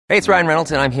Hey, it's Ryan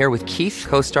Reynolds, and I'm here with Keith,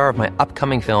 co-star of my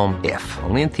upcoming film, If,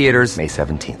 only in theaters May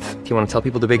 17th. Do you want to tell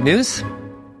people the big news?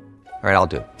 All right, I'll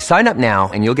do it. Sign up now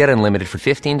and you'll get unlimited for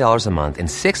 $15 a month and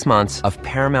 6 months of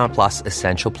Paramount Plus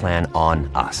Essential Plan on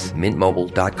us.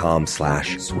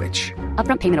 MintMobile.com/switch.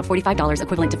 Upfront payment of $45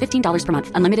 equivalent to $15 per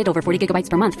month. Unlimited over 40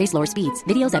 gigabytes per month. Face lower speeds.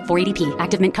 Videos at 480p.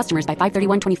 Active Mint customers by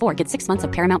 531.24 get 6 months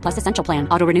of Paramount Plus Essential Plan.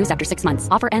 Auto renews after 6 months.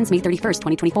 Offer ends May 31st,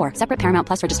 2024. Separate Paramount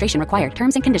Plus registration required.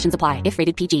 Terms and conditions apply if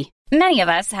rated PG. Many of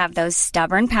us have those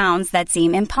stubborn pounds that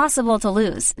seem impossible to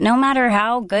lose, no matter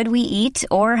how good we eat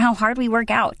or how hard we work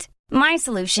out. My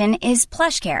solution is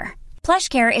PlushCare.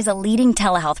 PlushCare is a leading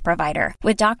telehealth provider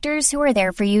with doctors who are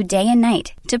there for you day and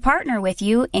night to partner with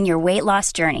you in your weight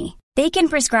loss journey. They can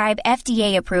prescribe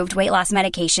FDA-approved weight loss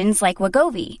medications like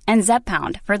Wegovy and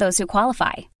Zepbound for those who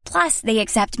qualify. Plus, they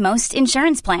accept most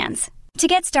insurance plans. To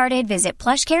get started, visit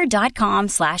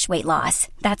plushcare.com/weightloss.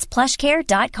 That's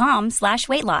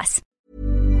plushcare.com/weightloss.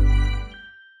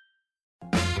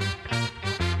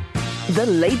 The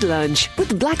Late Lunch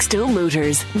with Blackstone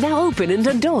Motors. Now open in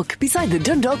Dundalk, beside the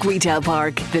Dundalk Retail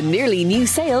Park. The nearly new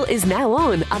sale is now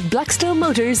on at Blackstone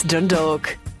Motors,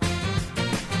 Dundalk.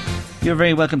 You're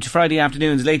very welcome to Friday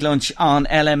afternoon's Late Lunch on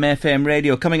LMFM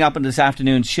Radio. Coming up in this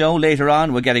afternoon's show, later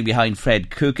on, we're getting behind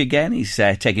Fred Cook again. He's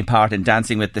taking part in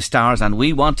Dancing with the Stars, and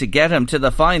we want to get him to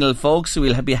the final, folks. So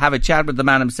we'll have a chat with the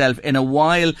man himself in a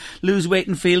while. Lose weight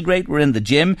and feel great. We're in the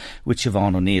gym with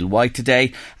Siobhan O'Neill White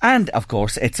today. And, of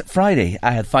course, it's Friday.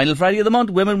 Final Friday of the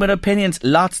month. Women with Opinions.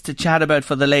 Lots to chat about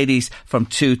for the ladies from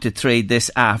 2 to 3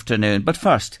 this afternoon. But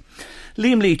first,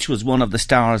 Liam Leach was one of the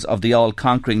stars of the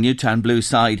all-conquering Newtown Blue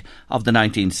side of the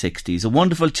 1960s. A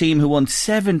wonderful team who won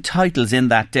 7 titles in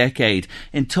that decade.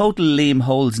 In total, Liam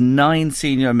holds 9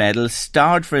 senior medals,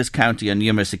 starred for his county on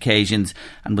numerous occasions,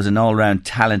 and was an all-round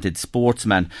talented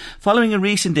sportsman. Following a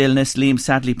recent illness, Liam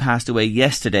sadly passed away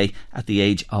yesterday at the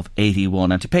age of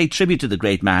 81. And to pay tribute to the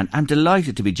great man, I'm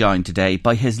delighted to be joined today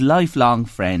by his lifelong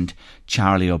friend,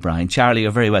 Charlie O'Brien. Charlie,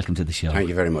 you're very welcome to the show. Thank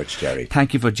you very much, Jerry.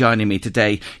 Thank you for joining me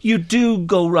today. You do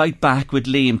go right back with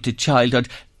Liam to childhood.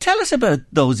 Tell us about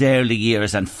those early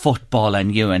years and football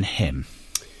and you and him.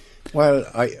 Well,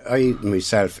 I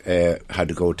myself had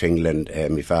to go to England.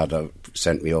 My father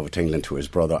sent me over to England to his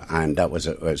brother, and that was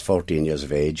I was 14 years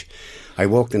of age. I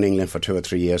worked in England for 2 or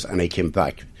 3 years, and I came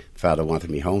back. Father wanted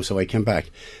me home, so I came back.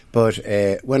 But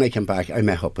when I came back, I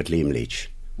met up with Liam Leach.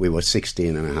 We were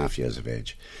 16 and a half years of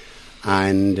age.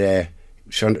 And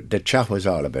the chat was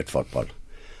all about football.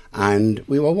 And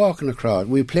we were walking across.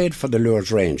 We played for the Lourdes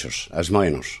Rangers as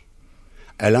minors,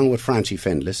 along with Francie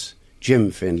Findless, Jim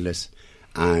Findless,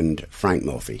 and Frank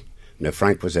Murphy. Now,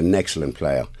 Frank was an excellent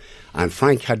player. And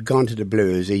Frank had gone to the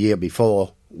Blues a year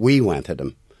before we went to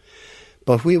them.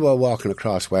 But we were walking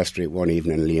across West Street one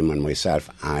evening, Liam and myself,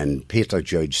 and Peter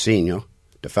Judge Sr.,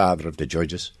 the father of the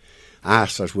judges,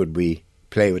 asked us would we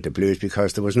play with the Blues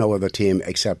because there was no other team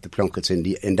except the Plunkets in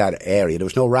that area. There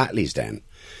was no Ratleys then.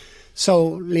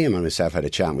 So Liam and myself had a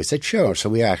chat and we said sure. So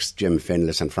we asked Jim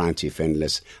Findless and Francie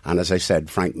Findless, and as I said,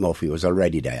 Frank Murphy was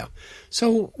already there.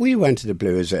 So we went to the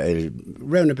Blues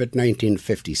around about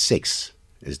 1956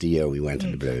 is the year we went to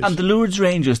the Blues. And the Lourdes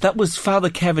Rangers, that was Father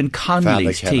Kevin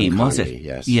Connolly's team, was it?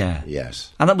 Yes. Yeah.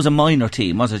 Yes. And that was a minor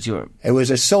team, was it? It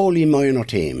was a solely minor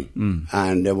team,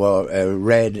 and there were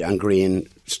red and green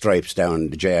stripes down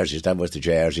the jerseys. That was the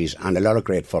jerseys, and a lot of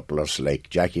great footballers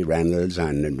like Jackie Reynolds,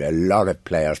 and a lot of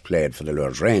players played for the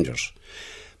Lourdes Rangers.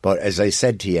 But as I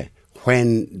said to you,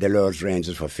 when the Lourdes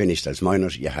Rangers were finished as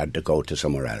minors, you had to go to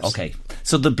somewhere else. Okay,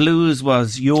 so the Blues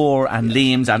was your and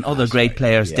Liam's and other great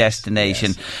players'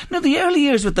 destination. Yes. Now, the early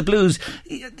years with the Blues,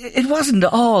 it wasn't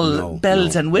all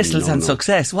bells and whistles and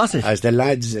success, was it? As the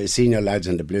lads, senior lads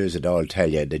in the Blues would all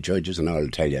tell you, the judges and all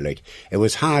tell you, like, it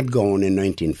was hard going in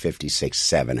 1956,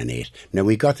 7 and 8. Now,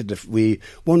 we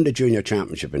won the junior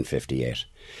championship in 58.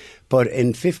 But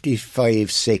in 55,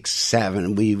 6,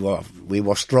 7, we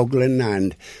were struggling,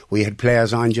 and we had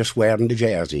players on just wearing the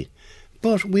jersey.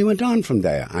 But we went on from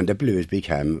there, and the Blues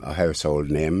became a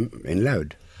household name in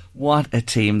Louth. What a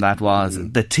team that was.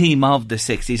 The team of the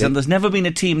 60s. And there's never been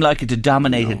a team like it to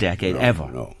dominate a decade, ever.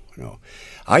 No.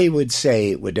 I would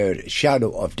say, without a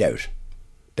shadow of doubt,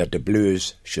 that the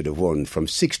Blues should have won from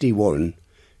 61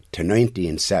 to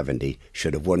 1970,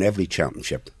 should have won every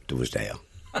championship that was there.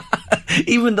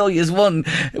 Even though you've won,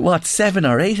 7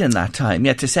 or 8 in that time.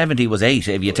 Yeah, to 70 was 8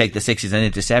 if you take the 60s and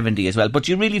into 70 as well. But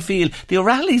you really feel the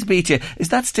O'Reillys beat you. Is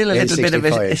that still a little 65.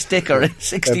 bit of a sticker in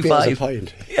 65? A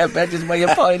point. Yeah, bet by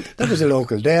a point. That was a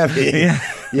local derby.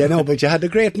 Yeah. But you had the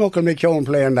great Muckle McKeown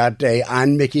playing that day,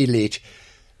 and Mickey Leach.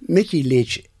 Mickey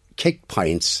Leach kicked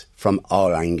points from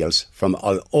all angles, from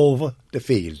all over the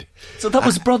field. So that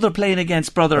was brother playing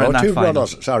against brother in that final?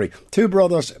 Two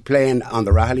brothers playing on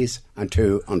the Rallies and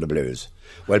two on the Blues.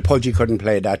 Well, Pudgy couldn't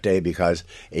play that day because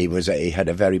he had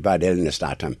a very bad illness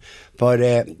that time. But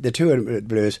the two on the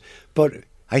Blues. But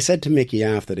I said to Mickey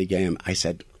after the game, I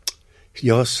said,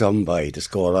 "You're somebody to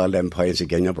score all them points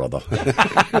against your brother."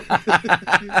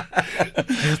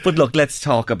 But look, let's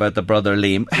talk about the brother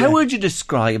Liam. How would you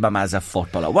describe him as a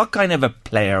footballer? What kind of a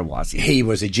player was he? He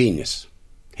was a genius.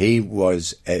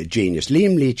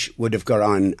 Liam Leach would have got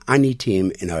on any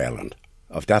team in Ireland.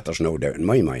 Of that there's no doubt in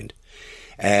my mind.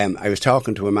 I was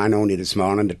talking to a man only this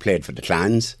morning that played for the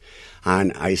Clans,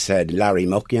 and I said Larry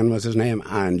Muckian was his name,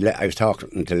 and I was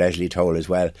talking to Leslie Toll as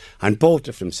well, and both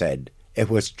of them said it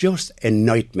was just a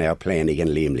nightmare playing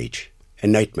against Liam Leach. A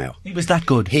nightmare. He was that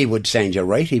good. He would send you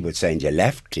right, he would send you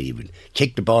left, he would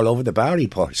kick the ball over the bar,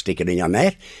 he'd stick it in your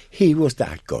net. He was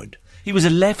that good. He was a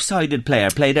left-sided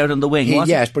player, played out on the wing, wasn't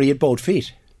he? Yes, but he had both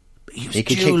feet. He was he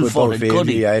could kick with both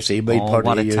feet. Yes,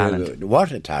 what a talent.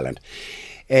 What a talent.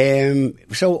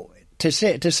 So to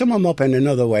sum him up in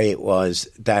another way was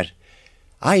that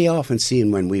I often seen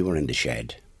when we were in the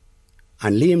shed,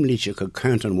 and Liam Leach, you could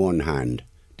count on one hand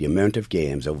the amount of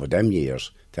games over them years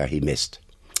that he missed.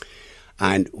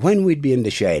 And when we'd be in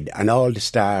the shed and all the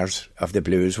stars of the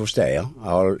Blues were there,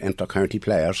 all inter-county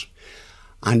players,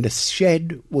 and the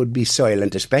shed would be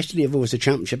silent, especially if it was a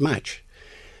championship match.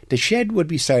 The shed would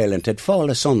be silent, it'd fall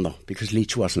asunder because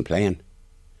Leach wasn't playing.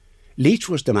 Leach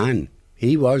was the man.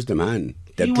 He was the man.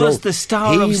 Was the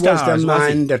star of stars. He was the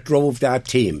man that drove that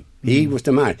team. He was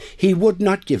the man. He would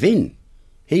not give in.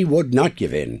 He would not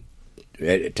give in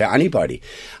to anybody.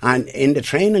 And in the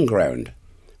training ground,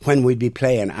 when we'd be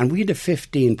playing, and we'd have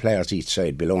 15 players each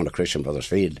side below the Christian Brothers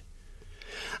field,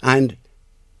 and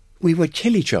we would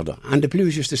kill each other. And the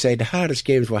Blues used to say the hardest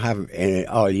games we're having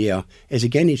all year is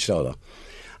against each other.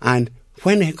 And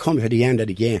when it come to the end of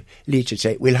the game, Leach would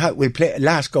say, we'll play,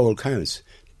 last goal counts.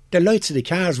 The lights of the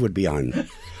cars would be on.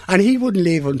 And he wouldn't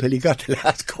leave until he got the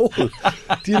last goal.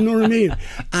 Do you know what I mean?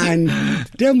 And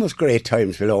them was great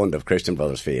times below the Christian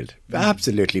Brothers field.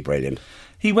 Absolutely brilliant.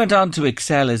 He went on to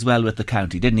excel as well with the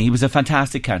county, didn't he? He was a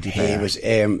fantastic county player. He was.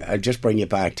 I'll just bring you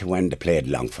back to when they played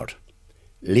Longford.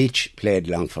 Leach played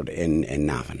Longford in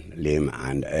Navan, Liam,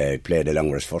 and played along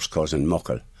with his first cousin,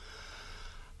 Muckle.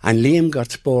 And Liam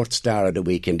got Sports Star of the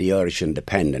Week in the Irish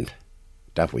Independent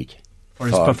that week. For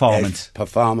his performance.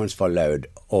 Performance for Louth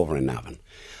over in Navan.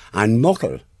 And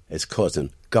Muckle, his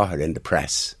cousin, got it in the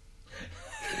press.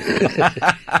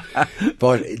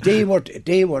 But they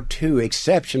were two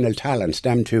exceptional talents.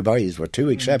 Them two boys were two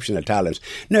exceptional talents.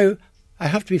 Now, I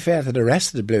have to be fair to the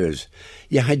rest of the Blues.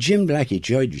 You had Jim Blackie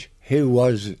Judge, who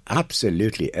was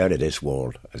absolutely out of this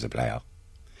world as a player.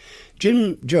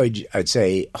 Jim Judge, I'd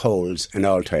say, holds an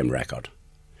all-time record.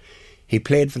 He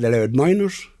played for the Louth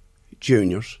minors,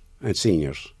 juniors and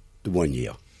seniors the 1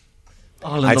 year.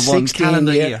 All in the one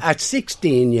calendar year. At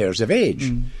 16 years of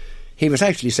age. He was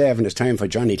actually serving his time for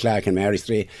Johnny Clark and Mary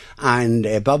Street,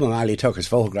 and Bob O'Malley took his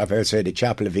photograph outside the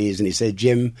Chapel of Ease and he said,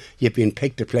 "Jim, you've been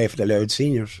picked to play for the Louth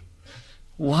seniors."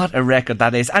 What a record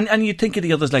that is. And you think of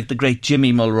the others like the great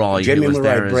Jimmy Mulroy, who was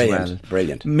there brilliant, as well.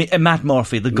 Brilliant. Matt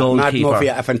Murphy, the goalkeeper. Matt Murphy,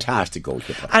 a fantastic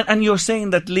goalkeeper. And you're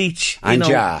saying that Leach... And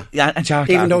Jar. Yeah, and Jar.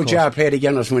 Even though Jar played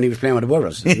against us when he was playing with the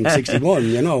Burrows in 61,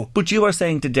 you know. But you are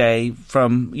saying today,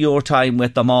 from your time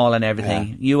with them all and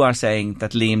everything, you are saying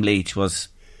that Liam Leach was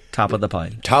top of the pile.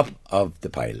 Top of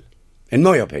the pile, in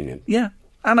my opinion. Yeah,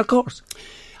 and of course.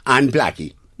 And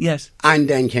Blackie. Yes. And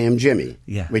then came Jimmy.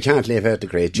 Yeah. We can't leave out the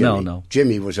great Jimmy. No.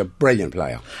 Jimmy was a brilliant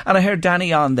player. And I heard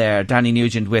Danny on there, Danny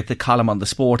Nugent, with the column on the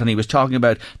sport, and he was talking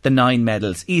about the 9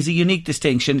 medals. He's a unique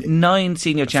distinction, 9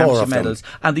 senior championship medals.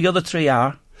 And the other 3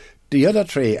 are? The other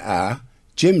 3 are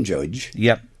Jim Judge.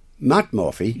 Yep. Matt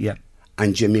Murphy. Yep.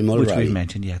 And Jimmy Mulroy. Which we've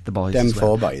mentioned, the boys them as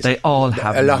well. 4 boys. They all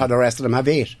have a lot of the rest of them have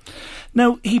 8.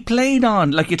 Now, he played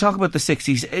on, like you talk about the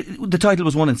 60s, the title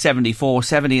was won in 74,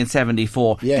 70 and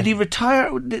 74. Yeah. Did he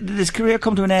retire? Did his career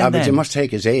come to an end then? But you must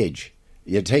take his age.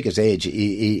 You take his age.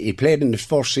 He played in his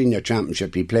first senior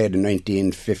championship. He played in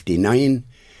 1959.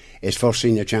 His first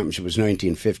senior championship was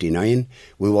 1959.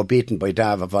 We were beaten by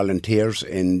Dava Volunteers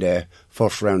in the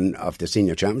first round of the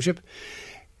senior championship.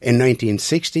 In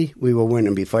 1960, we were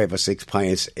winning by 5 or 6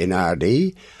 points in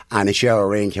RD, and a shower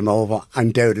rain came over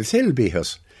and Dowdall's Hill beat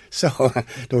us. So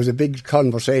there was a big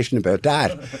conversation about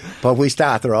that. But we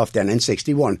started off then in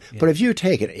 61. Yeah. But if you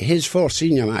take it, his first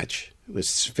senior match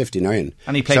was 59.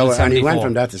 And he played in 74. And he went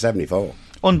from that to 74.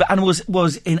 And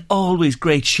was in always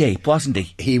great shape, wasn't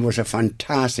he? He was a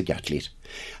fantastic athlete.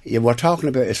 You were talking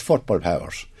about his football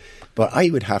powers. But I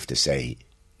would have to say,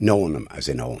 knowing him as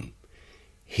I know him,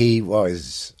 he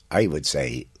was, I would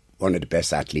say, one of the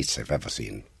best athletes I've ever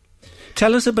seen.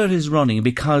 Tell us about his running,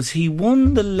 because he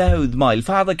won the Louth Mile.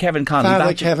 Father Kevin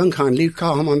Connolly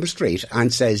caught him on the street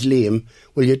and says, Liam,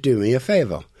 will you do me a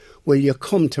favour? Will you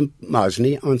come to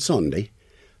Mosney on Sunday?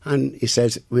 And he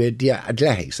says, with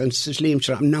athletics. And says, Liam,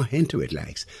 sure, I'm not into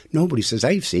athletics. Nobody says,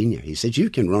 I've seen you. He said, you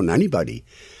can run anybody.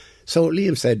 So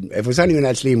Liam said, if it was anyone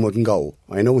else, Liam wouldn't go.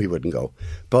 I know he wouldn't go.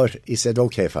 But he said,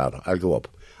 OK, Father, I'll go up.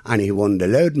 And he won the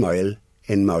Louth Mile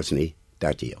in Mosney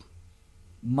that year.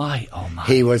 My.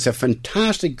 He was a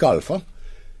fantastic golfer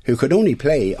who could only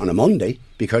play on a Monday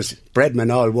because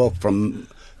Breadman all worked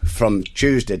from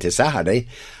Tuesday to Saturday,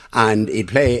 and he'd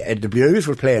play, the Blues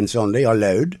were playing Sunday or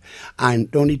Louth,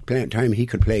 and the only time he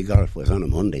could play golf was on a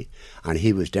Monday, and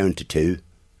he was down to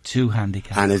two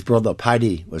handicaps. And his brother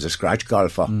Paddy was a scratch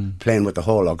golfer playing with the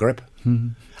hole grip.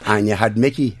 And you had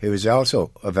Mickey, who was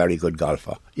also a very good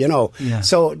golfer, you know. Yeah.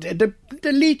 So the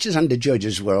leeches and the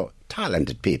judges were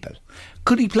talented people.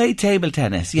 Could he play table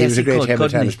tennis? Yes, he was a great table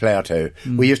tennis he? player too.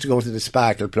 We used to go to the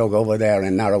Sparkle Plug over there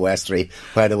in Narrow Westry,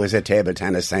 where there was a table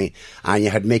tennis thing, and you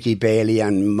had Mickey Bailey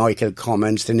and Michael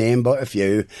Cummins, to name but a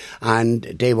few, and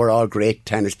they were all great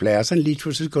tennis players, and Leach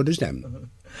was as good as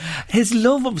them. His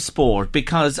love of sport,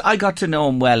 because I got to know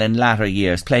him well in latter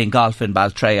years, playing golf in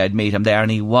Baltray. I'd meet him there,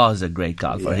 and he was a great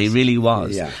golfer. Yes. He really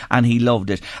was. Yeah. And he loved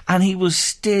it. And he was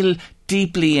still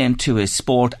deeply into his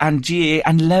sport, and GAA,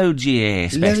 and Louth GAA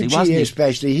especially, Louth wasn't GAA he?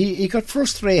 especially. He got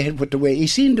frustrated with the way, he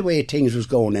seen the way things was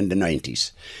going in the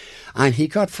 90s. And he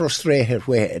got frustrated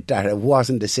with that it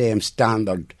wasn't the same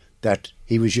standard that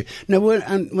he was. Now,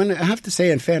 and when I have to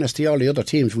say, in fairness to all the other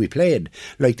teams we played,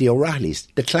 like the O'Reillys,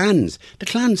 the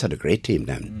Clans had a great team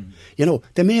then. You know,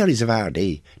 the Marys of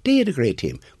Ardee, they had a great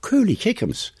team. Cooley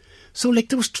Kickham's. So, like,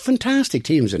 there was fantastic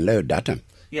teams in Louth that time.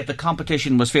 Yeah, the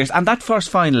competition was fierce. And that first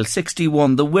final,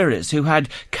 61, the Wirras, who had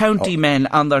county men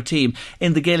on their team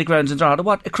in the Gaelic grounds in Drogheda,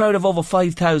 what, a crowd of over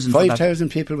 5,000? 5,000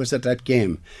 people was at that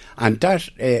game. And that,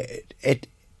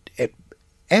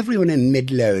 everyone in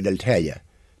Mid-Louth will tell you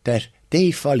that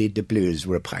they followed the Blues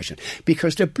with a passion,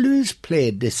 because the Blues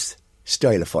played this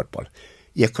style of football.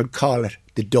 You could call it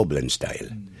the Dublin style.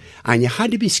 And you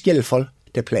had to be skillful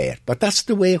to play it. But that's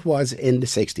the way it was in the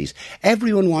 60s.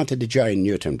 Everyone wanted to join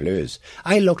Newtown Blues.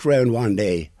 I looked round one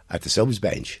day at the subs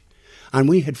bench, and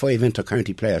we had 5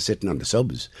 inter-county players sitting on the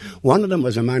subs. One of them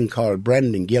was a man called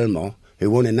Brendan Gilmore, who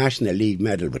won a National League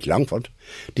medal with Longford.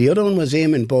 The other one was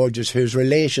Eamon Borges, whose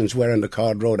relations were on the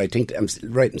Card Road, I think I'm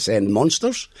right in saying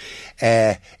Munsters.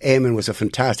 Eamon was a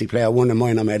fantastic player, won a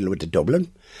minor medal with the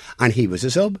Dublin, and he was a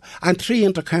sub. And 3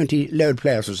 inter-county Louth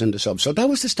players was in the sub. So that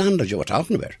was the standard you were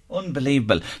talking about.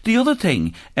 Unbelievable. The other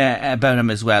thing about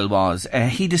him as well was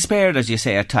he despaired, as you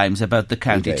say, at times about the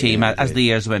county team as the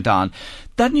years went on.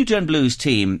 That Newtown Blues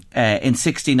team in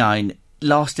 69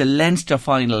 lost a Leinster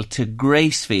final to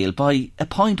Gracefield by a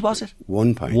point, was it?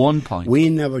 1 point. 1 point. We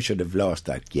never should have lost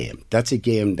that game. That's a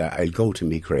game that I'll go to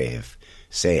me grave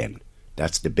saying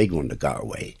that's the big one that got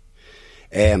away.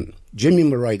 Jimmy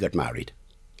Murray got married,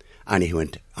 and he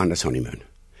went on his honeymoon.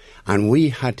 And we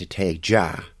had to take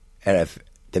Ja out of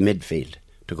the midfield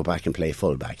to go back and play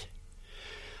fullback.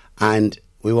 And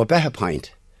we were better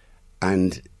point,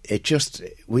 and it just,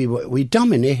 we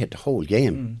dominated the whole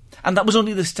game. And that was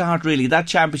only the start, really. That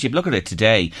championship, look at it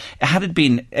today. Had it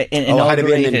been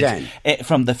inaugurated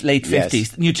from the late 50s,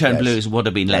 yes, Newtown Blues would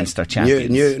have been Leinster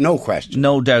champions. No question.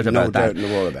 No doubt about that. No doubt in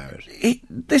the world about it.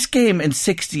 This game in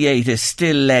 68 is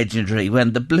still legendary,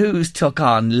 when the Blues took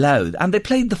on Louth, and they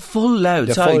played the full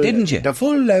Louth side, didn't you? The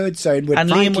full Louth side with and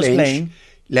Frank Liam was Lynch, playing.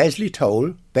 Leslie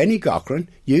Toll, Benny Cochran,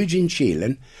 Eugene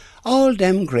Sheelan. All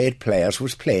them great players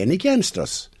was playing against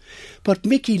us. But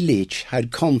Mickey Leach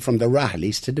had come from the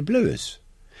Rathleys to the Blues.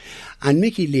 And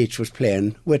Mickey Leach was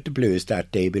playing with the Blues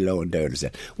that day below in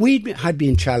Dowdesdale. We had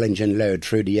been challenging Louth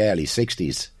through the early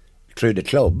 60s, through the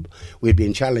club. We'd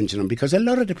been challenging them because a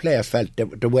lot of the players felt they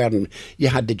weren't. You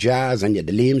had the Jazz and you had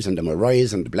the Liams and the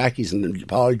Murrays and the Blackies and the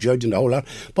Paul Judge and the whole lot.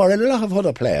 But a lot of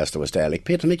other players that was there, like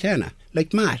Peter McKenna,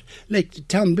 like Matt, like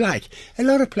Tom Black. A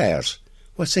lot of players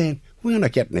were saying, we're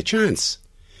not getting a chance.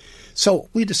 So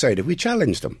we decided we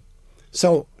challenged them.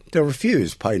 So they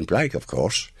refused point blank, of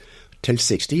course, till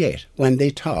 68, when they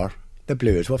thought the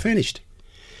Blues were finished.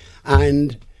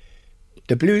 And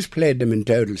the Blues played them in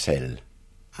Dowdesdale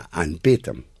and beat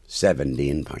them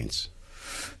 17 points.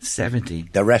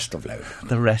 17? The rest of Louth.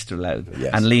 The rest of Louth.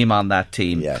 Yes. And Liam on that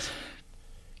team. Yes.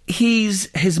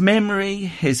 His memory,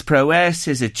 his prowess,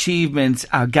 his achievements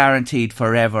are guaranteed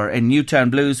forever in Newtown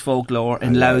Blues folklore,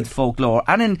 in Louth folklore,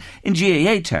 and in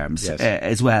GAA terms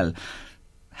as well.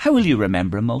 How will you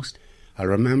remember him most? I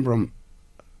remember him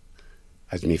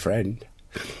as my friend.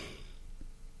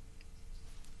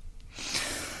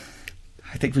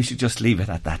 I think we should just leave it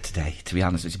at that today, to be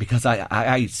honest with you, because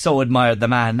I so admired the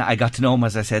man. I got to know him,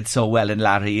 as I said, so well in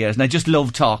latter years, and I just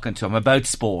loved talking to him about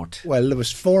sport. Well, there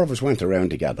was 4 of us went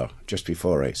around together just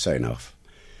before I sign off.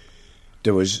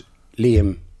 There was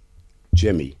Liam,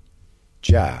 Jimmy,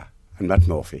 Ja and Matt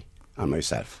Murphy and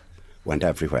myself went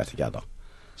everywhere together.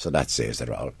 So that says it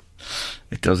all.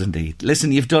 It does indeed.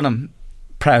 Listen, you've done him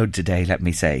proud today, let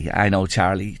me say. I know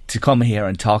Charlie, to come here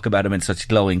and talk about him in such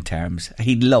glowing terms.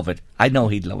 He'd love it. I know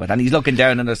he'd love it. And he's looking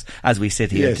down on us as we sit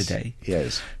here today.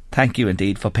 Yes. Thank you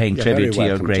indeed for paying tribute to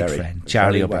your great Jerry. friend,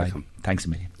 Charlie Very O'Brien. welcome. Thanks a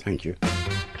million. Thank you.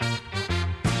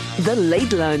 The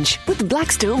Late Lunch with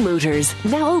Blackstone Motors.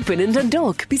 Now open in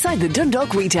Dundalk, beside the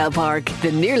Dundalk Retail Park.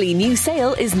 The nearly new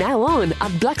sale is now on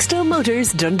at Blackstone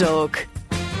Motors, Dundalk.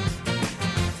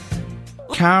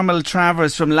 Carmel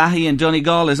Travers from Lahey in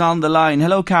Donegal is on the line.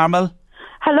 Hello, Carmel.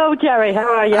 Hello, Jerry. How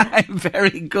are you? I'm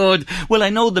very good. Well, I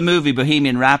know the movie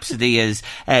Bohemian Rhapsody is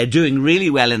doing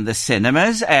really well in the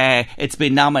cinemas. It's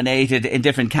been nominated in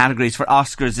different categories for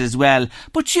Oscars as well.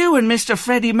 But you and Mr.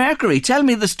 Freddie Mercury, tell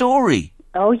me the story.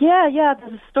 Oh, yeah,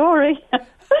 there's a story.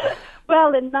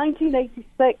 Well, in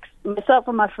 1986, myself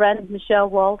and my friend Michelle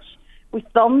Walsh, we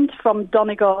thumbed from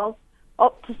Donegal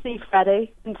up to see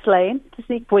Freddie in Slane, to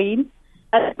see Queen.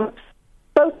 And it was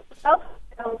both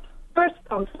first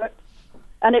concert,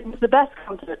 and it was the best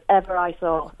concert ever I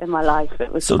saw in my life.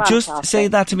 It was fantastic. Just say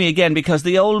that to me again, because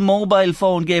the old mobile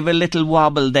phone gave a little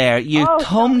wobble there. You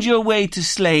thumbed your way to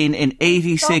Slane in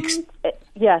 86.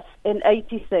 Yes, in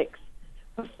 86.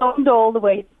 We thumbed all the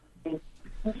way. We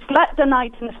slept the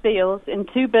night in the fields in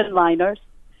 2 bin liners,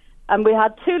 and we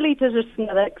had 2 litres of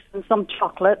Smithwick's and some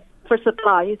chocolate for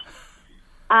supplies.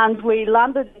 And we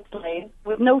landed in Slane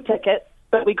with no tickets,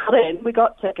 but we got in, we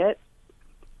got tickets,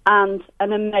 and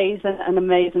an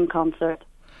amazing concert.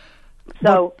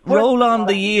 So roll on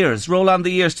the years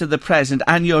to the present,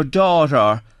 and your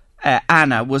daughter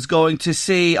Anna was going to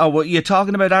see. Or were you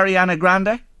talking about Ariana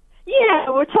Grande? Yeah,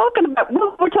 we're talking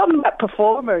about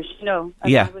performers, you know.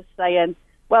 And I was saying,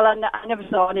 well, I never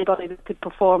saw anybody that could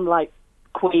perform like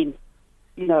Queen.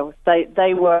 You know,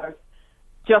 they were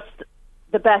just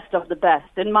the best of the best,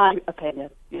 in my opinion,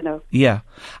 you know. Yeah.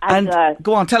 And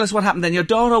go on, tell us what happened then. Your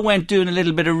daughter went doing a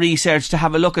little bit of research to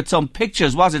have a look at some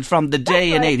pictures, was it, from the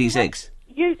day in 86?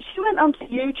 She went onto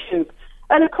YouTube.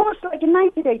 And of course, like in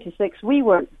 1986, we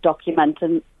weren't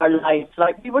documenting our lives.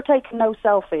 Like, we were taking no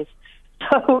selfies.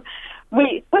 So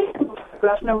we didn't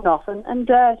photograph, no nothing. And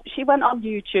she went on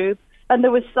YouTube, and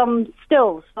there was some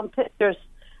pictures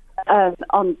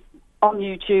on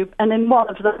YouTube. And in one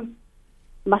of them,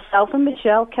 myself and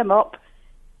Michelle came up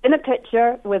in a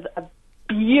picture with a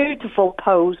beautiful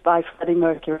pose by Freddie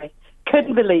Mercury.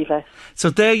 Couldn't believe it.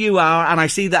 So there you are, and I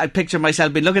see that picture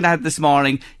myself. Been looking at it this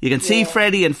morning. You can see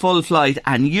Freddie in full flight,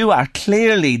 and you are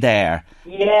clearly there.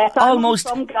 Yes, almost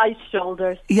on some guy's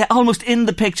shoulders. Yeah, almost in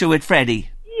the picture with Freddie.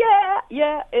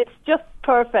 Yeah, it's just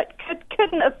perfect.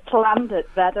 Couldn't have planned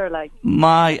it better, like.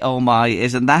 My, oh my,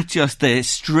 isn't that just the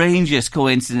strangest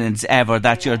coincidence ever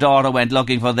that your daughter went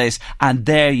looking for this, and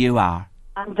there you are.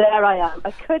 And there I am.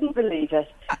 I couldn't believe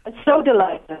it. I'm so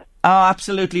delighted. Oh,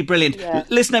 absolutely brilliant. Yeah.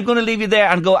 Listen, I'm going to leave you there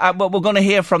and go, but we're going to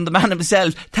hear from the man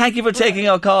himself. Thank you for taking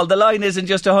our call. The line isn't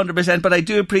just 100%, but I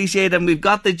do appreciate it, and we've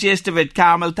got the gist of it,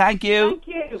 Carmel. Thank you. Thank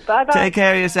you. Bye-bye. Take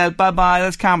care of yourself. Bye-bye.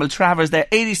 That's Carmel Travers there,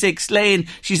 86 Slane.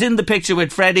 She's in the picture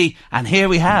with Freddie, and here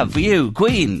we have for you,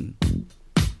 Queen.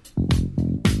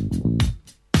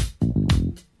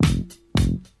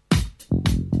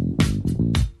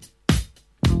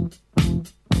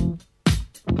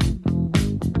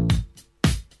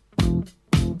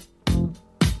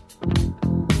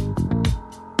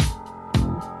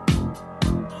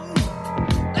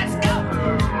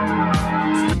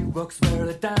 Walks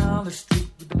further down the street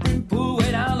with the brim pulled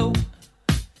way down low.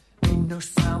 Ain't no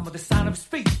sound but the sound of his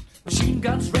feet. Machine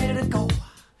guns ready to go.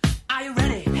 Are you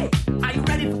ready? Hey, are you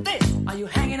ready for this? Are you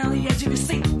hanging on the edge of your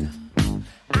seat?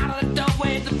 Out of the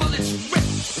doorway, the bullets rip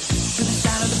to the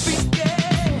sound of the beat.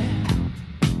 Yeah.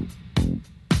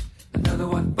 Another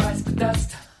one bites the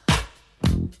dust.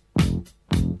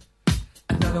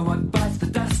 Another one bites the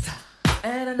dust.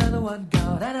 And another one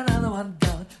gone. And another one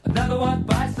gone. Another one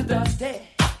bites the dust. Hey.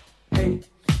 Hey,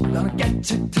 I'm gonna get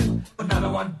you too. Another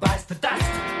one bites the dust.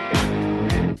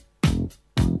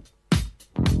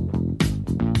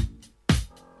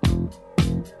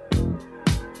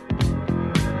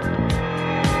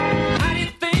 How do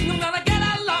you think I'm gonna get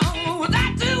along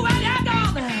without you when you're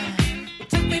gone? You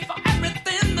took me for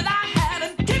everything that I had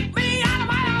and kicked me out of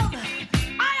my own.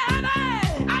 I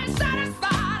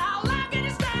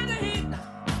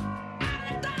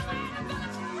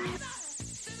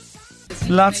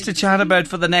Lots to chat about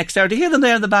for the next hour. To hear them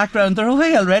there in the background, they're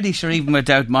away already, sure, even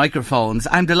without microphones.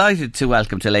 I'm delighted to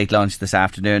welcome to Late Lunch this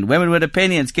afternoon Women with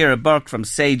Opinions, Ciara Burke from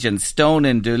Sage and Stone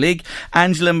in Duleek,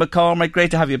 Angela McCormick,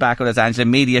 great to have you back with us, Angela,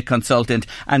 media consultant,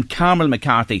 and Carmel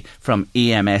McCarthy from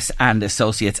EMS and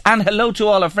Associates. And hello to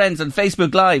all our friends on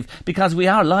Facebook Live, because we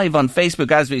are live on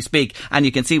Facebook as we speak, and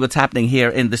you can see what's happening here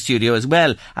in the studio as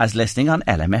well as listening on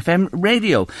LMFM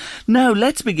radio. Now,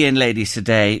 let's begin, ladies,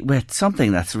 today with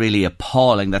something that's really appalling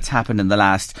that's happened in the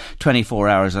last 24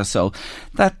 hours or so.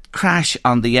 That crash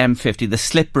on the M50, the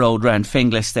slip road round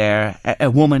Finglas there,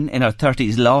 a woman in her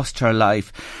 30s lost her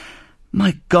life.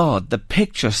 My God, the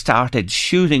picture started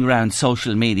shooting around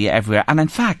social media everywhere. And in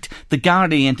fact, the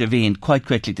Gardaí intervened quite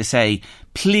quickly to say,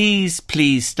 please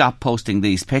stop posting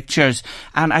these pictures.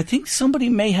 And I think somebody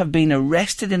may have been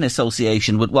arrested in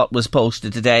association with what was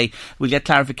posted today. We'll get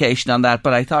clarification on that,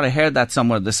 but I thought I heard that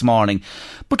somewhere this morning.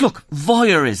 But look,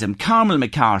 voyeurism. Carmel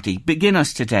McCarthy, begin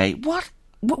us today. What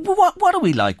are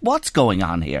we like? What's going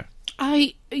on here?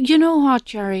 You know what,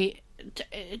 Jerry?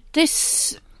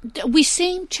 We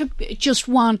seem to just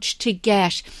want to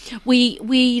get...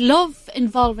 We love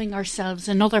involving ourselves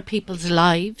in other people's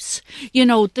lives. You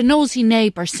know, the nosy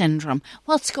neighbour syndrome.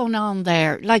 What's going on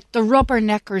there? Like the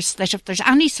rubberneckers that if there's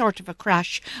any sort of a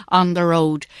crash on the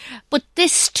road. But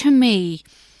this, to me,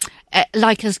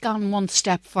 has gone one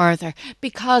step further,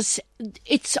 because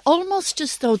it's almost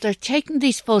as though they're taking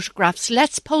these photographs,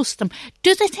 let's post them.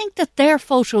 Do they think that their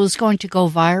photo is going to go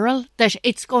viral, that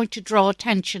it's going to draw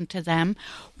attention to them?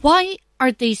 Why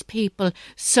are these people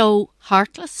so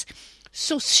heartless,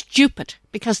 so stupid?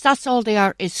 Because that's all they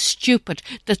are, is stupid,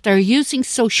 that they're using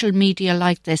social media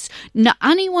like this. Now,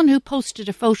 anyone who posted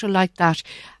a photo like that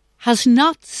has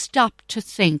not stopped to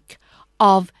think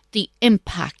of the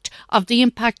impact.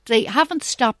 They haven't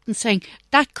stopped and saying,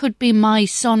 that could be my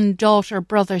son, daughter,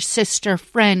 brother, sister,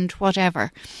 friend,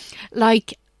 whatever.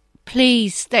 Like,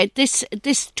 please,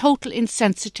 this total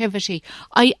insensitivity,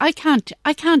 I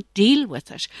can't deal with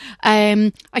it.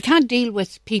 I can't deal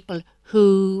with people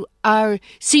who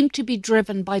seem to be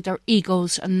driven by their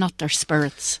egos and not their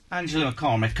spirits. Angela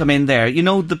McCormick, come in there. You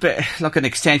know, an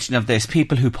extension of this,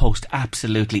 people who post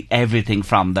absolutely everything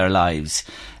from their lives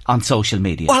on social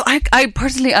media. Well, I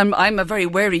personally, I'm a very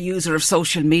wary user of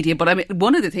social media, but I mean,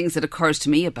 one of the things that occurs to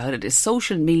me about it is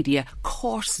social media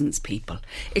coarsens people.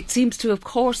 It seems to have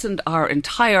coarsened our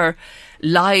entire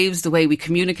lives, the way we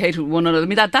communicate with one another. I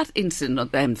mean, that incident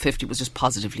of the M50 was just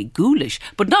positively ghoulish.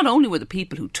 But not only were the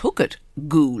people who took it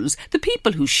ghouls, the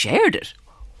people who shared it.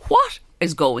 What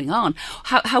is going on?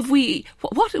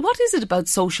 What is it about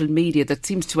social media that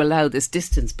seems to allow this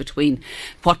distance between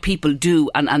what people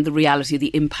do and the reality of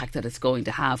the impact that it's going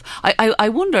to have? I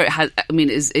wonder,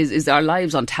 is our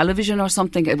lives on television or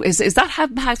something? Is that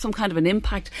have some kind of an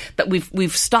impact that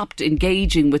we've stopped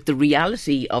engaging with the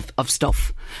reality of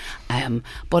stuff?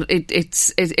 But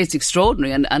it's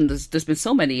extraordinary, and there's been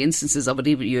so many instances of it.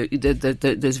 Even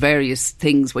there's various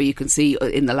things where you can see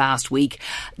in the last week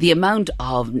the amount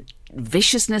of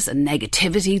viciousness and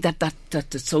negativity that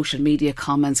the social media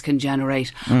comments can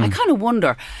generate. I kind of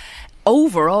wonder,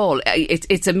 overall,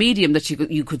 it's a medium that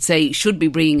you could say should be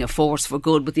bringing a force for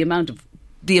good, but the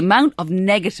amount of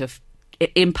negative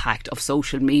impact of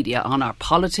social media on our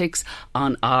politics,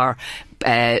 on our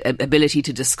ability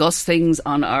to discuss things,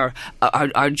 on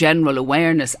our general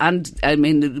awareness. And I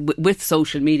mean, with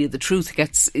social media, the truth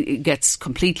gets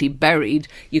completely buried.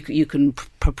 You can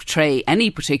portray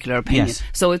any particular opinion. Yes.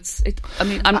 So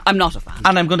I'm not a fan.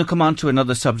 And I'm going to come on to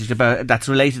another subject about that's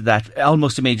related to that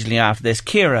almost immediately after this.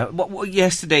 Ciara,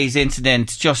 yesterday's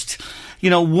incident, just,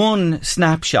 you know, one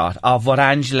snapshot of what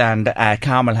Angela and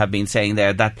Carmel have been saying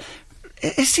there, that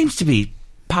it seems to be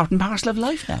part and parcel of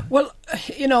life now. Well,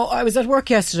 you know, I was at work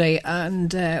yesterday,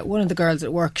 and one of the girls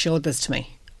at work showed this to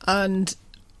me, and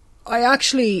I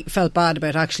actually felt bad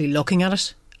about actually looking at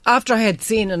it after I had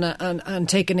seen and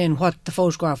taken in what the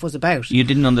photograph was about. You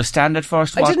didn't understand at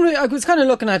first? I didn't. I was kind of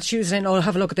looking at it. She was saying, "Oh,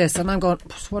 have a look at this," and I'm going,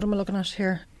 "What am I looking at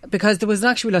here?" Because there was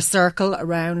actually a circle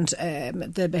around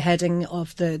the beheading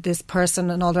of this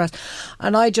person and all the rest,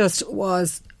 and I just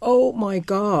was, oh my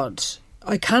God,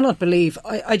 I cannot believe.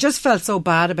 I just felt so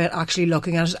bad about actually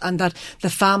looking at it, and that the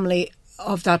family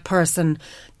of that person,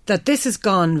 that this has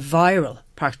gone viral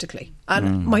practically.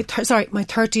 And my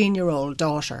 13-year-old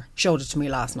daughter showed it to me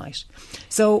last night.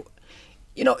 So,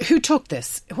 you know, who took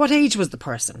this? What age was the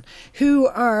person? Who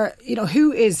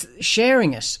is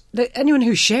sharing it? Anyone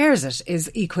who shares it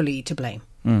is equally to blame.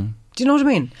 Do you know what I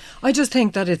mean? I just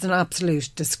think that it's an absolute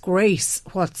disgrace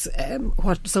what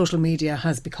social media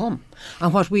has become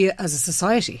and what we as a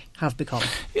society have become.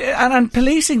 Yeah, and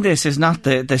policing this is not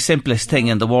the simplest thing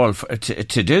in the world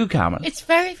to do, Carmen. It's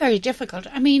very, very difficult.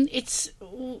 I mean, it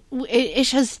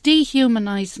has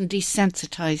dehumanised and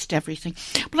desensitised everything.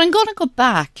 But I'm going to go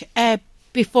back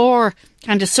before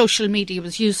kind of social media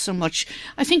was used so much.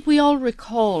 I think we all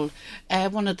recall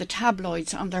one of the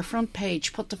tabloids on their front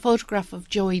page put the photograph of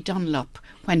Joey Dunlop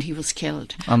when he was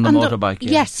killed. On the motorbike,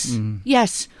 yeah.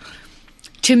 Yes.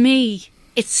 To me,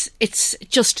 it's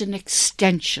just an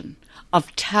extension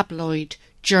of tabloid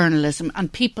journalism,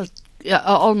 and people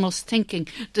almost thinking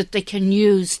that they can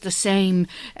use the same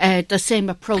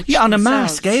approach. Yeah, on a themselves.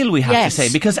 mass scale, we have to say,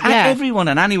 because everyone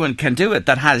and anyone can do it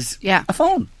that has a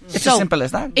phone. It's as simple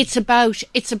as that. It's about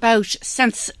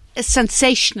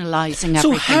sensationalising everything.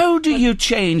 So how do you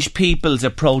change people's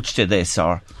approach to this,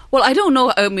 or? Well, I don't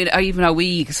know. I mean, even are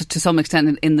we, to some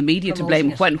extent, in the media to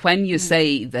blame when you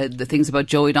say the things about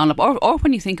Joey Dunlop, or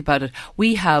when you think about it,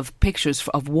 we have pictures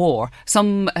of war,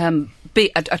 some big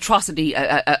atrocity,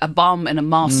 a bomb in a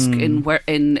mosque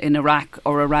in Iraq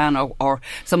or Iran or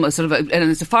some sort of, and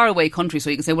it's a faraway country, so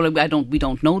you can say, well, we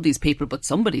don't know these people, but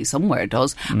somebody somewhere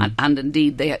does, and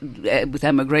indeed they, with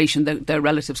emigration, their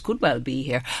relatives could well be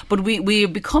here. But we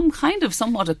become kind of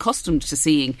somewhat accustomed to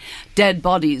seeing dead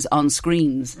bodies on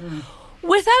screens.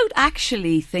 Without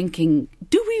actually thinking,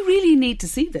 do we really need to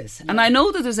see this? And I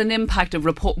know that there's an impact of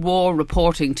war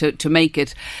reporting to make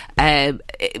it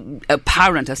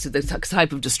apparent as to the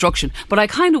type of destruction. But I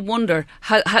kind of wonder,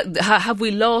 have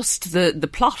we lost the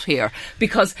plot here?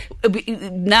 Because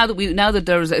now that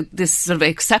there's this sort of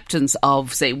acceptance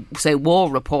of say war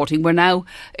reporting, we're now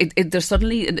there's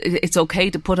suddenly it's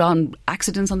okay to put on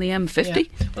accidents on the M50. Yeah.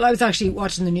 Well, I was actually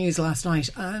watching the news last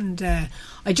night, and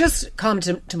I just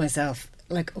commented to myself,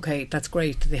 like, okay, that's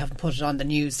great that they haven't put it on the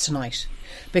news tonight,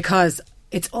 because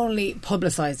it's only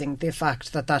publicising the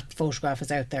fact that photograph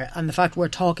is out there, and the fact we're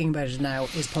talking about it now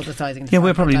is publicising the fact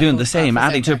we're probably that doing the same,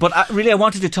 adding to it. But really, I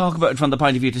wanted to talk about it from the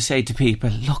point of view to say to people,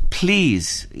 look,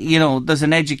 please, there's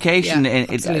an education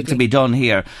to be done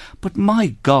here, but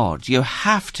my God, you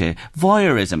have to,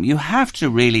 voyeurism, you have to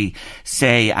really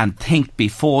say and think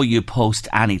before you post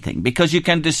anything, because you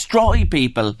can destroy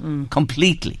people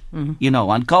completely,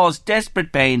 and cause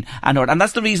desperate pain, and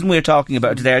that's the reason we're talking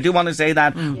about it today. I do want to say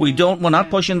that we're not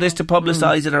pushing this to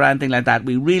publicise it or anything like that.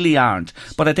 We really aren't.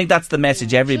 But I think that's the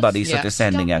message everybody's sort of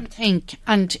sending out. Think,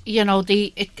 and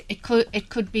it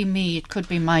could be me, it could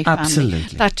be my family,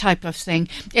 absolutely, that type of thing.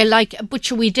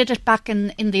 But we did it back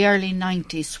in the early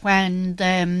 90s when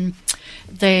the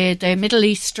Middle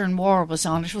Eastern War was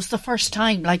on. It was the first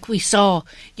time, we saw,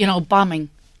 bombing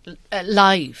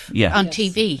live on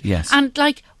TV. Yes. And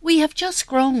we have just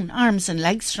grown arms and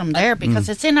legs from there, because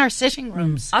it's in our sitting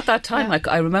rooms. At that time,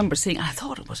 I remember seeing, I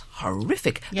thought it was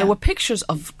horrific. There were pictures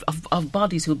of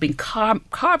bodies who had been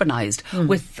carbonised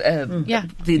with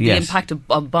the impact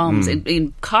of bombs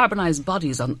in carbonised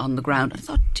bodies on the ground. I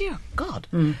thought, dear God.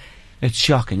 It's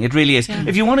shocking. It really is. Yeah.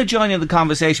 If you want to join in the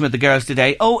conversation with the girls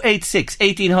today, 086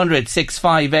 1800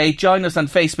 658. Join us on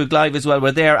Facebook Live as well.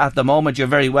 We're there at the moment. You're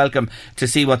very welcome to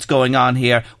see what's going on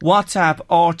here. WhatsApp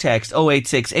or text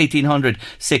 086 1800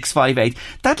 658.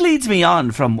 That leads me on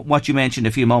from what you mentioned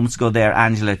a few moments ago there,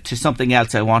 Angela, to something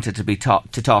else I wanted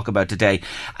to talk about today.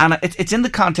 And it's in the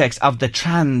context of the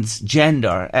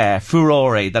transgender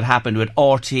furore that happened with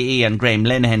RTE and Graham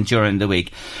Linehan during the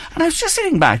week. And I was just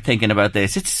sitting back thinking about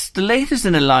this. It's the latest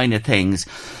in a line of things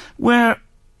where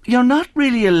you're not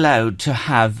really allowed to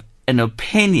have an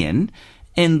opinion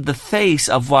in the face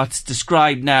of what's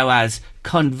described now as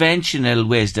conventional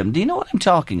wisdom. Do you know what I'm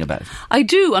talking about? I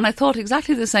do, and I thought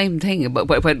exactly the same thing about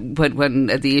when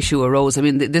the issue arose. I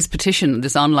mean,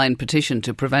 this online petition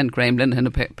to prevent Graham Linehan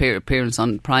appearance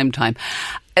on prime time.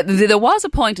 There was a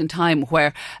point in time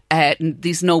where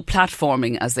this no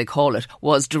platforming, as they call it,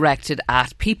 was directed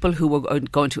at people who were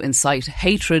going to incite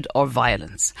hatred or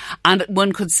violence. And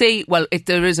one could say, well, if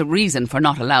there is a reason for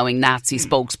not allowing Nazi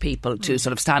spokespeople to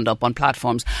sort of stand up on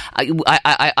platforms,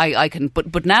 I can.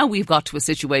 But now we've got to a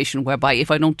situation whereby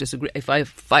if I don't disagree, if I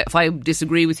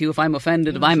disagree with you, if I'm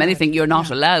offended, if I'm anything, you're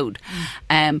not allowed.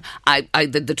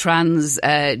 The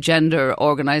transgender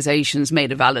organisations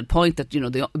made a valid point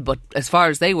that but as far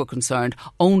as they were concerned,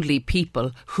 only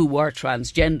people who were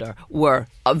transgender were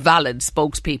valid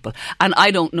spokespeople, and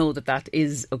I don't know that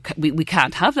is okay. We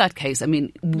can't have that case. I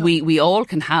mean, no. we all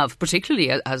can have, particularly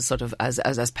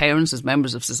as parents, as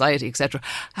members of society, etc.,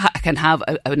 can have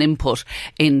an input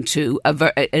into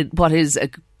what is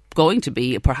going to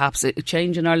be perhaps a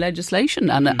change in our legislation,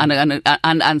 and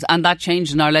that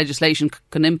change in our legislation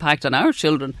can impact on our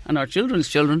children and our children's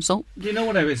children. So, you know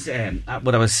what I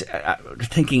was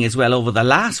thinking as well over the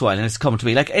last while, and it's come to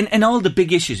me, like in all the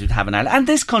big issues we have in Ireland, and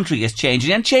this country is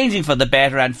changing and changing for the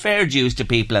better, and fair dues to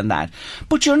people and that,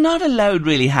 but you're not allowed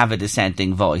really have a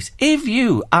dissenting voice. If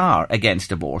you are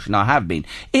against abortion, or have been,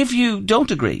 if you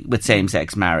don't agree with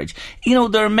same-sex marriage, you know,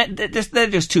 they're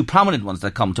just two prominent ones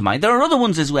that come to mind. There are other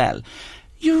ones as well.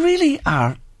 You really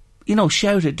are, you know,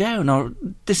 shouted down, or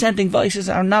dissenting voices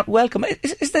are not welcome.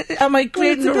 Am I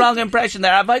creating the wrong impression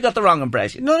there? Have I got the wrong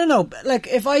impression? No. Like,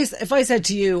 if I said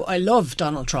to you, I love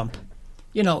Donald Trump,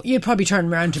 you know, you'd probably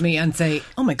turn around to me and say,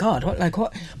 oh my God,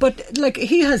 what? But, like,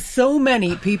 he has so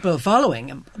many people following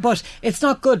him. But it's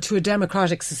not good to a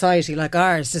democratic society like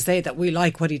ours to say that we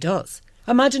like what he does.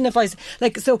 Imagine if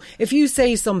if you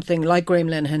say something like Graham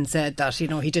Linehan said, that, you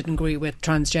know, he didn't agree with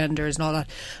transgenders and all that,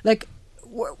 like,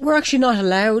 we're actually not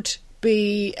allowed to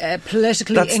be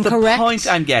politically incorrect. That's the point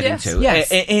I'm getting to.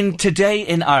 Yes. In today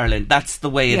in Ireland, that's the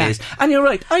way it is. And you're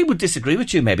right, I would disagree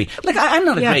with you maybe. Like, I'm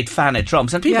not a great fan of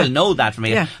Trump's, and people know that from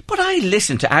me. Yeah. But I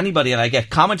listen to anybody, and I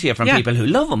get comment here from people who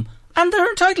love him. And they're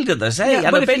entitled to their say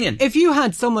and opinion. If you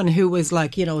had someone who was,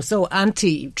 like, you know, so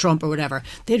anti-Trump or whatever,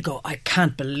 they'd go, I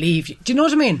can't believe you. Do you know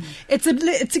what I mean? It's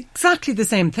exactly the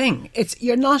same thing.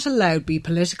 You're not allowed to be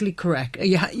politically correct.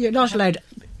 You're not allowed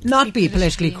not be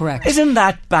politically correct. Isn't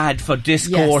that bad for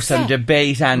discourse and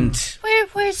debate and...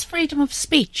 Where's freedom of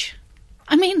speech?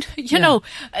 I mean, you know,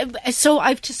 so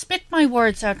I've to spit my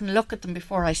words out and look at them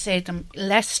before I say them,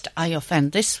 lest I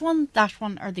offend this one, that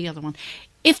one or the other one.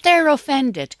 If they're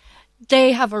offended,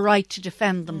 they have a right to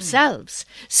defend themselves.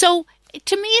 So,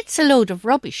 to me, it's a load of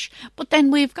rubbish. But then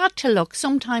we've got to look,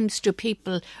 sometimes do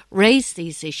people raise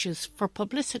these issues for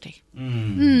publicity?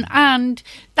 And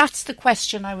that's the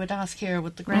question I would ask here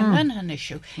with the Graham Linehan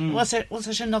issue. Was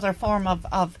it another form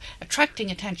of attracting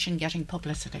attention, getting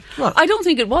publicity? Well, I don't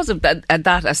think it was that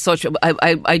as such.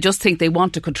 I just think they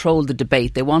want to control the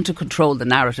debate. They want to control the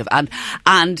narrative.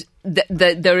 And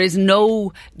there is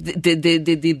no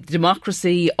the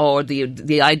democracy or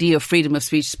the idea of freedom of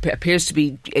speech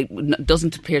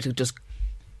doesn't appear to just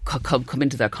come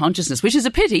into their consciousness, which is a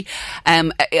pity.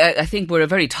 I think we're a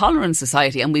very tolerant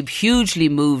society, and we've hugely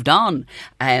moved on.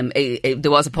 There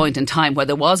was a point in time where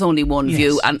there was only one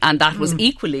view, and that was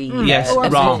equally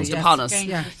wrong upon us.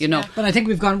 You know, but I think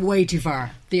we've gone way too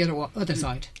far. The other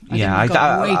side.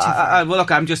 Well,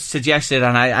 look, I'm just suggesting,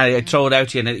 and I throw it out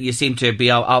to you, and you seem to be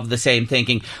of the same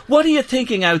thinking. What are you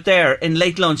thinking out there in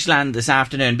late lunch land this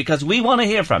afternoon? Because we want to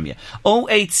hear from you.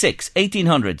 086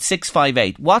 1800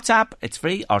 658. WhatsApp, it's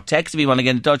free, or text if you want to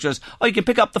get in touch with us. Or you can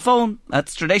pick up the phone.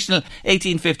 That's traditional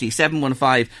 1850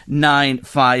 715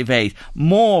 958.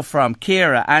 More from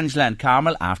Ciara, Angela and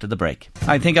Carmel after the break.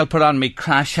 I think I'll put on my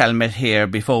crash helmet here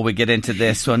before we get into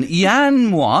this one. Yann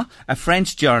Moix, a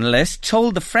French journalist,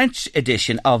 told the French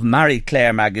edition of Marie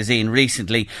Claire magazine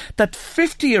recently that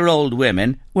 50-year-old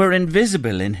women were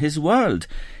invisible in his world.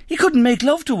 He couldn't make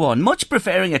love to one, much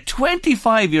preferring a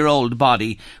 25-year-old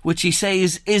body, which he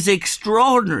says is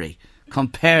extraordinary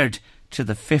compared to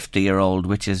the 50-year-old,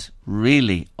 which is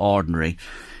really ordinary.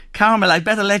 Carmel, I'd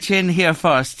better let you in here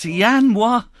first. Yann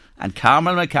Moix and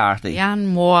Carmel McCarthy. Yann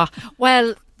Moix.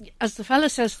 Well, as the fella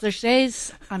says, there's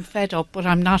days I'm fed up, but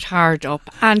I'm not hard up.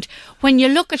 And when you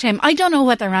look at him, I don't know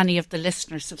whether any of the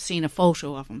listeners have seen a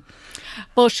photo of him,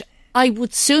 but I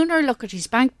would sooner look at his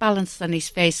bank balance than his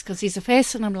face, because he's a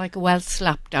face on him like a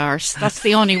well-slapped arse. That's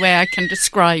the only way I can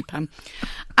describe him.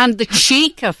 And the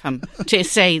cheek of him to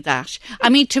say that. I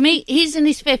mean, to me, he's in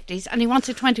his 50s and he wants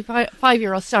a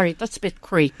 25-year-old. Sorry, that's a bit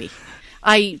creepy.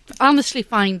 I honestly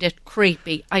find it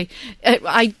creepy. I'd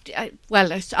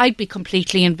be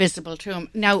completely invisible to him.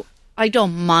 Now, I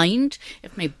don't mind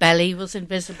if my belly was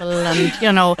invisible and,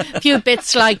 you know, a few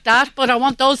bits like that, but I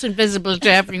want those invisible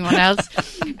to everyone else.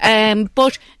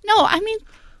 But, no, I mean,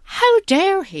 how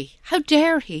dare he? How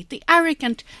dare he? The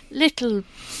arrogant little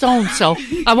so-and-so.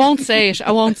 I won't say it.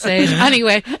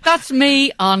 Anyway, that's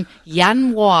me on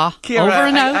Yann Moix. Ciara, over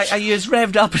and out. Are you as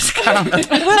revved up as Carmel?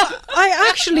 Well, I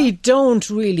actually don't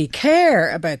really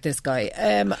care about this guy.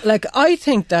 I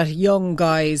think that young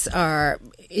guys are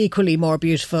equally more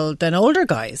beautiful than older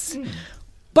guys.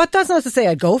 But that's not to say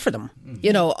I'd go for them.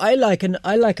 You know, I like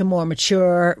a more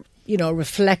mature, you know,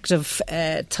 reflective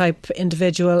type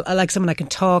individual. I like someone I can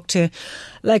talk to.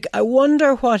 Like, I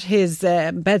wonder what his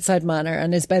bedside manner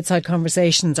and his bedside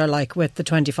conversations are like with the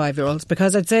 25-year-olds,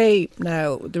 because I'd say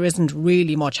now there isn't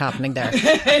really much happening there.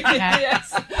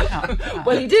 Yes.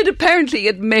 Well, he did apparently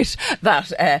admit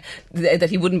that that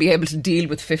he wouldn't be able to deal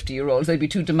with 50-year-olds. They'd be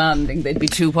too demanding. They'd be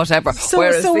too whatever. So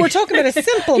we're talking about a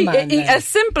simple man. A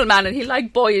simple man, and he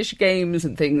liked boyish games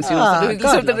and things. You know,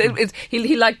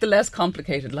 he liked the less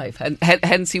complicated life.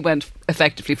 Hence, he went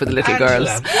effectively for the little girls.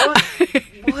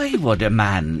 Why would a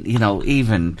man,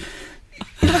 even...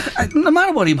 No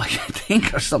matter what he might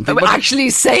think or something, but actually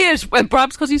say it. Well,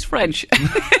 perhaps because he's French.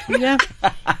 Yeah,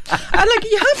 and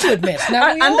you have to admit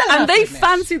now, and they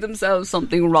fancy themselves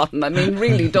something rotten. I mean,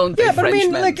 really, don't they? Yeah, but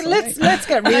French let's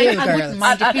get real, I girls. wouldn't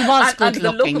mind if he was good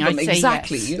looking. I'd say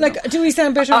exactly. yes. You know. Do we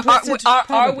sound better?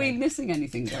 Are we missing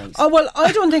anything, girls? Oh well,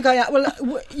 I don't think I am.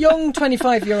 Well, young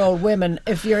 25-year-old women,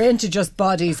 if you're into just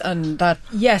bodies and that,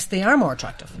 yes, they are more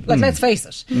attractive. Let's face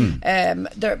it.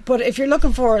 But if you're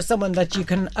looking for someone that you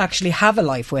can actually have a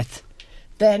life with,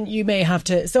 then you may have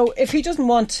to. So if he doesn't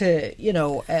want to,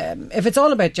 if it's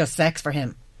all about just sex for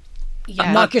him,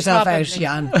 knock yourself out,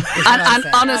 Jan. And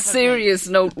on a serious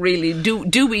note, really,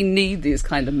 do we need these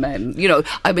kind of men?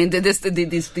 I mean,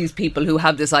 these people who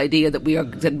have this idea that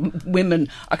women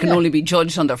can only be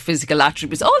judged on their physical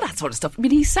attributes, all that sort of stuff. I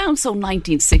mean, he sounds so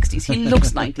 1960s. He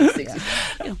looks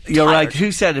 1960s. You're right.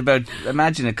 Who said about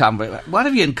imagine a what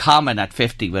have you in common at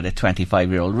 50 with a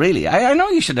 25-year-old? Really, I know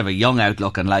you should have a young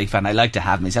outlook on life, and I like to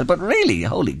have myself, but really,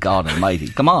 holy God Almighty,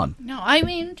 come on. No, I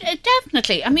mean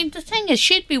definitely. I mean, the thing is,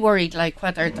 she'd be worried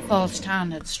whether the false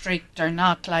tan had streaked or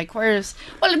not. Whereas,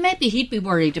 well, maybe he'd be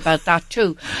worried about that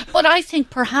too. But I think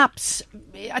perhaps,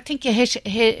 you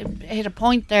hit a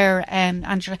point there,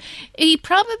 Angela. He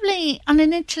probably, on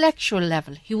an intellectual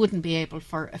level, he wouldn't be able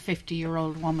for a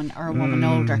 50-year-old woman or a woman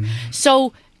older.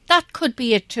 So that could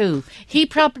be it too. He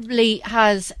probably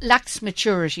lacks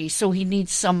maturity, so he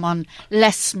needs someone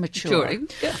less mature.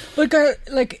 Yeah. But girl,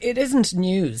 it isn't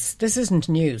news. This isn't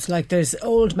news. There's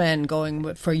old men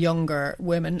going for younger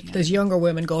women. Yeah. There's younger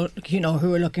women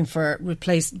who are looking for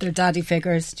replace their daddy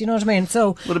figures. Do you know what I mean?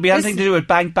 So would it be anything to do with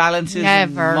bank balances?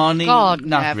 Never. And money? God,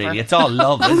 not never. really. It's all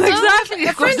love. Isn't it? Exactly.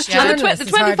 A French journalist.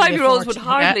 The 25-year-olds would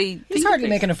hardly. He's hardly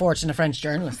making a fortune. A French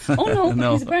journalist. Oh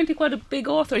no, he's apparently quite a big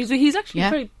author. He's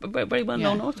actually very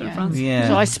well-known author in France.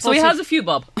 Yeah. So he has a few,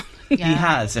 Bob. He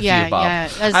has a few,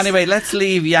 Bob. Yeah, anyway, let's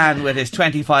leave Jan with his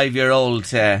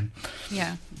 25-year-old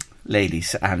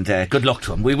ladies, and good luck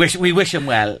to him. We wish him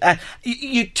well.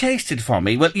 You tasted for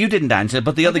me. Well, you didn't, Angela,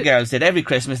 but the other girls did. Every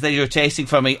Christmas they were tasting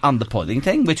for me on the pudding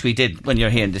thing, which we did when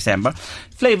you're here in December.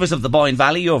 Flavours of the Boyne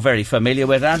Valley, you're very familiar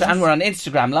with, and we're on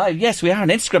Instagram Live. Yes, we are on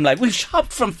Instagram Live. We've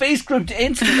shopped from Facebook to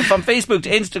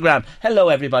Instagram. Hello,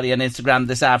 everybody on Instagram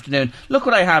this afternoon. Look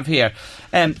what I have here.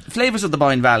 Flavours of the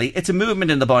Boyne Valley. It's a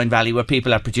movement in the Boyne Valley where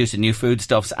people are producing new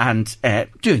foodstuffs and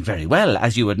doing very well,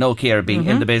 as you would know, Ciara, being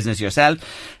in the business yourself.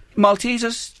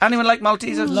 Maltesers. Anyone like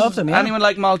Maltesers? Love them, yeah. Anyone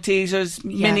like Maltesers?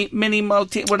 Yeah. Mini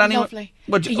Maltesers? Would anyone? Lovely.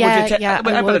 Would you I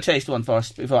better taste one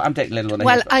first before I'm taking a little one.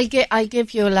 Well, I'll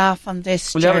give you a laugh on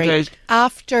this, Will Jerry. You have a taste?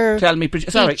 After tell me,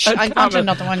 sorry, I want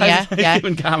another one. Yeah.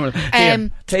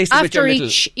 Taste after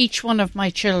with each one of my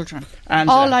children,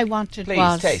 Angela, all I wanted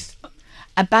was taste.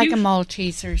 a bag of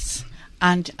Maltesers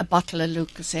and a bottle of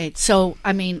Lucozade. So,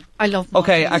 I mean, I love Maltesers.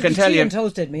 Okay, I can tell you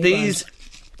toasted me, these.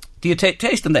 Do you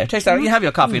taste them there? Taste that. You have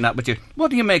your coffee and that with you. What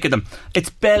do you make of them?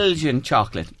 It's Belgian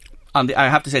chocolate. I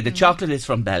have to say, the chocolate is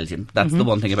from Belgium. That's the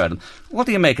one thing about them. What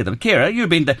do you make of them? Ciara, you've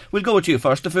been there. We'll go with you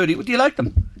first. The foodie. Do you like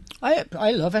them? I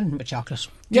love anything with chocolate.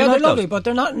 Yeah, they're lovely, but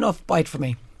they're not enough bite for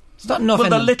me. It's not enough. Well,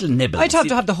 they're little nibbles. I'd have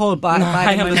to have the whole bag.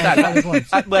 I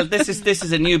understand. Well, this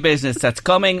is a new business that's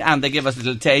coming, and they give us a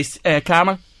little taste.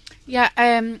 Carmel? Yeah,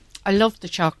 I love the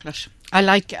chocolate. I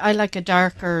like a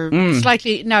darker,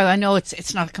 slightly. No, I know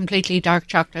it's not completely dark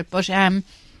chocolate, but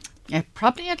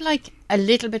probably I'd like a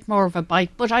little bit more of a bite.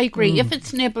 But I agree, if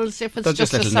it's nibbles, if it's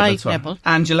just a side nibble.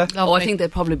 Angela? Oh, I think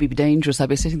they'd probably be dangerous. I'd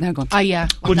be sitting there going, oh yeah.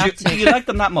 Well, do you like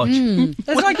them that much?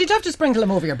 It's like you'd have to sprinkle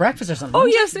them over your breakfast or something. Oh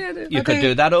yes, I do. You could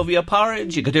do that over your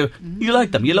porridge. You could do. You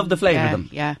like them. You love the flavour of them.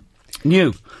 Yeah.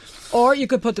 New. Or you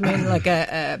could put them in like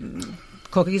a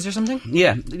cookies or something.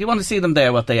 Yeah, you want to see them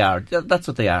there, what they are. That's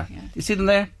what they are. Yeah. You see them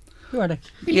there? Who are they?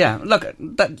 Yeah, look,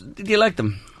 do you like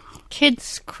them?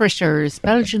 Kids' critters,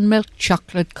 Belgian milk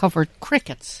chocolate covered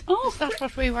crickets. Oh, that's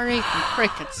what we were eating,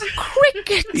 crickets.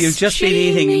 Crickets! You've just been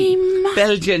eating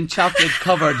Belgian chocolate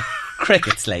covered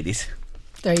crickets, ladies.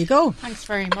 There you go. Thanks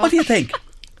very much. What do you think?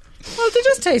 Well, they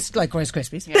just taste like Rice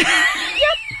Krispies. Yeah.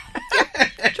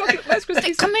 Chocolate Rice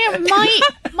Krispies. Come here,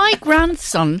 my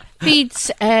grandson feeds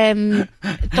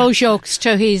those yolks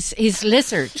to his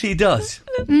lizard. He does.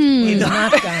 He's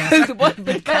not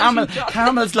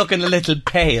Caramel's looking a little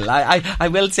pale. I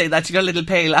will say that she's got a little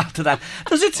pale after that.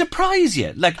 Does it surprise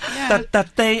you, that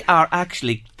they are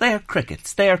actually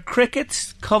crickets? They are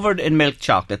crickets covered in milk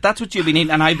chocolate. That's what you've been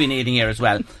eating, and I've been eating here as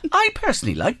well. I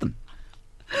personally like them.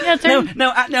 Yeah,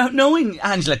 now, knowing,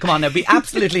 Angela, come on now, be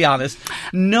absolutely honest.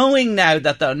 Knowing now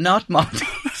that they're not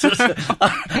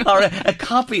Maltesers or a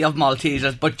copy of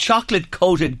Maltesers, but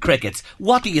chocolate-coated crickets,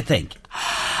 what do you think?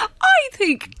 I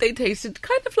think they tasted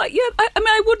kind of like, I mean,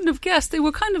 I wouldn't have guessed. They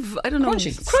were kind of, I don't know,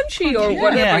 crunchy or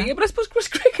whatever. Yeah, but I suppose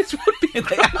crickets would be.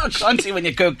 They are crunchy when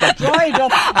you cook them. Dried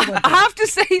up. I have to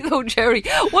say, though, Jerry,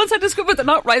 once I discovered they're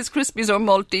not Rice Krispies or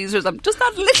Maltesers, I'm just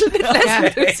that little bit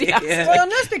less enthusiastic. Well,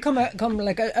 unless they come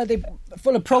like, are they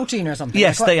full of protein or something?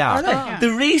 Yes, they are. They?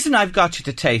 The reason I've got you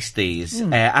to taste these,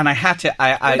 and I had to...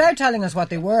 Without telling us what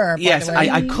they were, yes, by the way.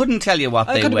 I couldn't tell you what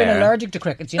they were. I could have been allergic to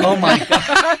crickets, you know. Oh, my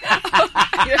God.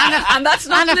 And that's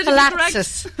not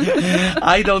anaphylaxis.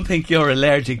 I don't think you're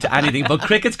allergic to anything, but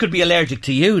crickets could be allergic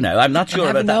to you now. I'm not sure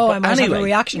about that. No, I might have a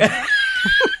reaction.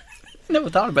 Never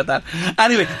thought about that.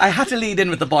 Anyway, I had to lead in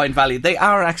with the Boyne Valley. They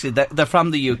are actually, they're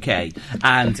from the UK.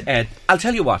 And I'll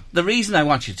tell you what, the reason I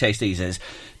want you to taste these is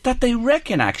that they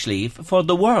reckon actually for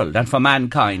the world and for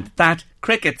mankind that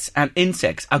crickets and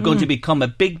insects are going to become a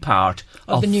big part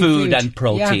of food and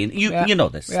protein. You know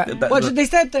this. Yeah. Well, they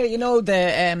said that, you know,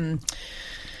 the...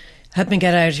 help me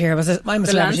get out here. Was it I'm a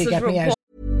Celebrity? Get me out.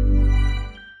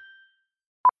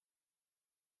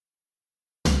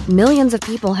 Millions of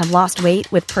people have lost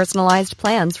weight with personalized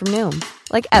plans from Noom.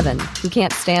 Like Evan, who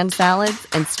can't stand salads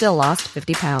and still lost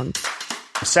 50 pounds.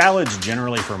 Salads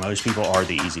generally for most people are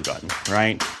the easy button,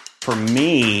 right? For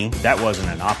me, that wasn't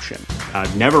an option.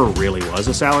 I never really was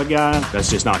a salad guy.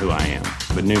 That's just not who I am.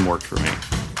 But Noom worked for me.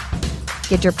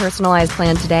 Get your personalized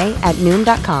plan today at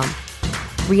Noom.com.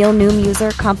 Real Noom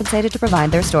user compensated to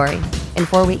provide their story. In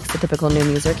 4 weeks, the typical Noom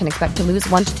user can expect to lose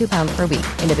 1 to 2 pounds per week.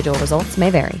 Individual results may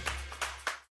vary.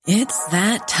 It's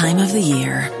that time of the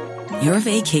year. Your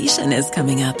vacation is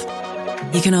coming up.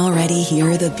 You can already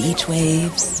hear the beach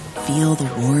waves, feel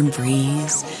the warm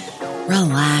breeze,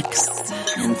 relax,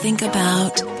 and think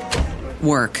about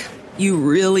work. You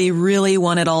really, really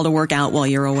want it all to work out while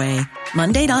you're away.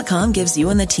 Monday.com gives you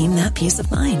and the team that peace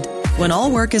of mind. When all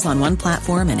work is on one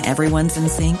platform and everyone's in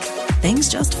sync, things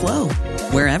just flow.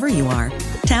 Wherever you are,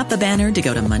 tap the banner to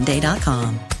go to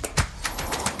Monday.com.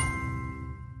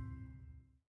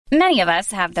 Many of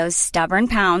us have those stubborn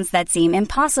pounds that seem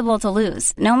impossible to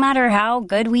lose, no matter how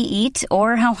good we eat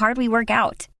or how hard we work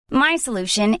out. My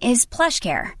solution is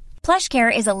PlushCare.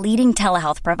 PlushCare is a leading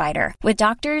telehealth provider with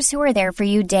doctors who are there for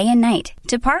you day and night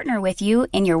to partner with you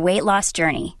in your weight loss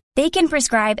journey. They can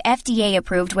prescribe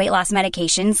FDA-approved weight loss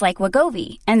medications like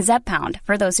Wegovy and Zepbound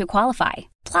for those who qualify.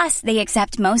 Plus, they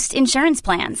accept most insurance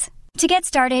plans. To get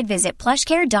started, visit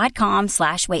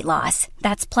plushcare.com/weightloss.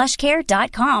 That's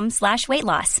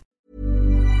plushcare.com/weightloss.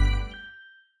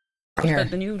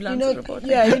 The new Lancet report.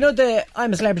 Yeah, you know the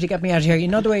I'm a Celebrity, get me out of here. You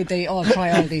know the way they all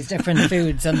try all these different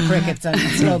foods and crickets and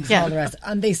slugs and all the rest.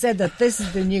 And they said that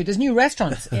there's new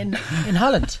restaurants in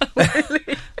Holland.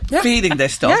 Really? Yeah. Feeding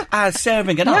this stuff as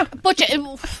serving it up. But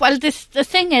the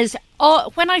thing is,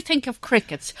 when I think of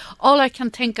crickets, all I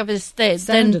can think of is the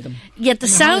sound of them. Yeah, the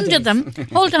sound of them.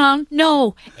 Hold on,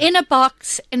 no, in a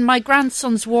box in my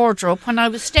grandson's wardrobe. When I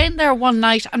was staying there one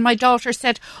night, and my daughter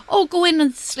said, "Oh, go in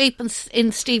and sleep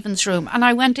in Stephen's room," and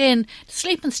I went in to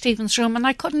sleep in Stephen's room, and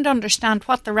I couldn't understand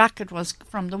what the racket was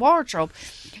from the wardrobe.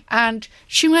 And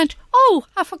she went, "Oh,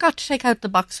 I forgot to take out the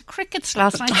box of crickets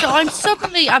last night." So I'm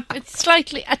suddenly a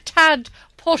tad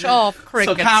put off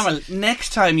crickets. So, Carmel,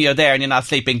 next time you're there and you're not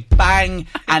sleeping, bang,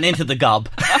 and into the gob.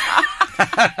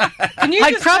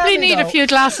 I'd probably need a few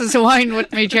glasses of wine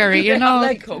with me, Jerry, you know.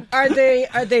 Like, are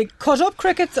they cut up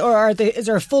crickets, or is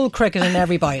there a full cricket in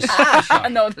every bite?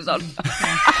 No, there's not.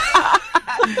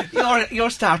 You're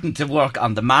starting to work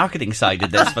on the marketing side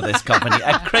of this for this company.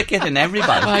 A cricket in every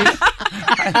bite. Right.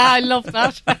 I love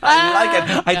that. I like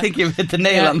it. I think you've hit the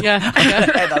nail on the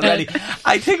head already.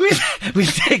 I think we'll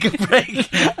take a break,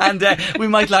 and we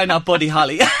might line up Buddy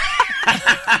Holly.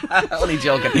 Only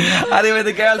joking. Anyway,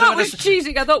 the girls... That was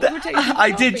cheating. I thought we were taking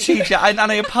I did cheat you, and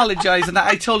I apologise, and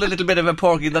I told a little bit of a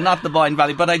porky. They're not the Boyne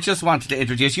Valley, but I just wanted to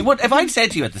introduce you. If I'd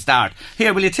said to you at the start,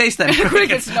 here, will you taste them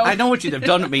crickets? No. I know what you'd have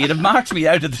done with me. You'd have marched me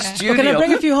out of the studio. Can I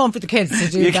bring a few home for the kids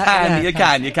to do you that? You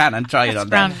can, and try it on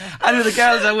them. Anyway, the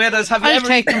girls are with us. Have you I'll ever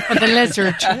take them for the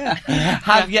lizard.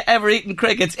 Have you ever eaten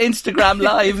crickets? Instagram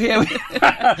live here.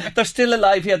 They're still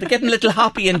alive here. They're getting a little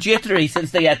hoppy and jittery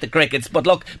since they ate the crickets. But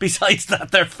look, besides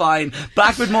that, they're fine.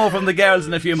 Back with more from the girls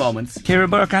in a few moments. Ciara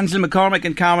Burke, Angela McCormick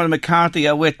and Carmel McCarthy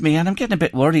are with me, and I'm getting a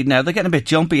bit worried now. They're getting a bit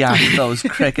jumpy after those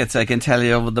crickets, I can tell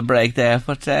you, over the break there.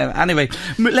 But anyway,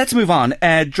 let's move on.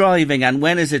 Driving, and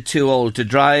when is it too old to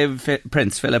drive?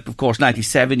 Prince Philip, of course,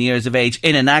 97 years of age,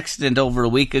 in an accident over a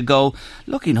week ago.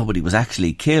 Lucky nobody was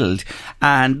actually killed.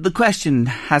 And the question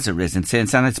has arisen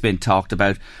since, and it's been talked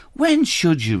about, when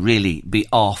should you really be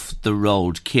off the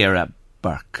road, Ciara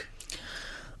Burke?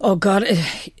 Oh God,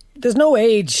 there's no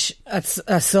age as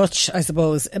such, I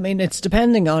suppose. I mean, it's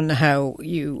depending on how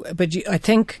you... But I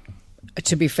think,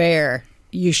 to be fair,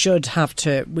 you should have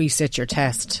to resit your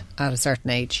test at a certain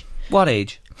age. What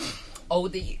age?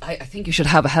 I think you should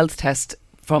have a health test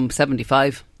from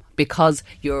 75. Because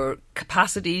your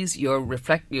capacities, your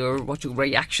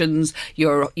reactions,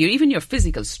 even your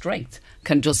physical strength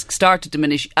can just start to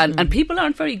diminish, and people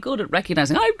aren't very good at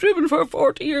recognising. I've driven for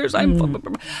 40 years. I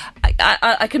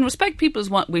can respect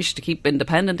people's wish to keep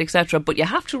independent, etc. But you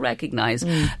have to recognise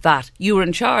that you are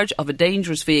in charge of a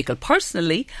dangerous vehicle.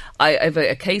 Personally, I have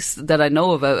a case that I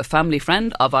know of a family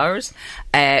friend of ours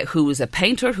who was a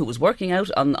painter who was working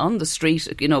out on the street,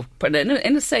 in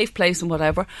a safe place and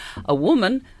whatever. A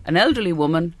woman, an elderly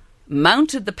woman,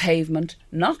 mounted the pavement,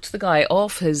 knocked the guy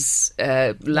off his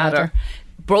ladder,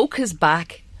 broke his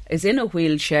back, is in a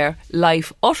wheelchair,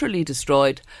 life utterly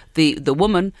destroyed. The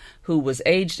woman, who was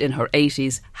aged in her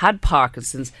 80s, had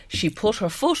Parkinson's. She put her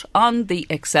foot on the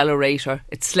accelerator,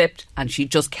 it slipped, and she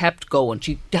just kept going.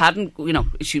 She hadn't,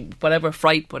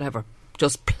 fright,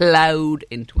 just ploughed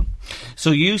into him.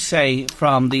 So you say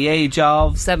from the age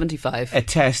of 75, a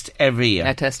test every year.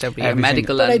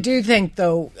 Medical. But I do think,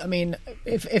 though, I mean,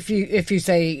 if you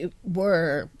say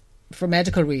we're for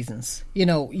medical reasons,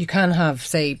 you can have,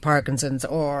 say, Parkinson's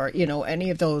or any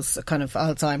of those kind of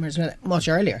Alzheimer's much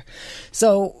earlier.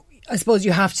 So I suppose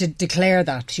you have to declare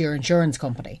that to your insurance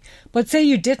company. But say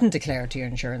you didn't declare it to your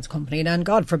insurance company, and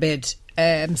God forbid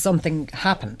something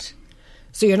happened.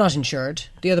 So you're not insured.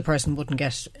 The other person wouldn't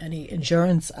get any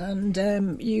insurance, and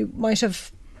you might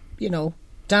have,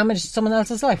 damaged someone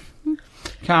else's life.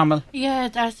 Carmel? Yeah,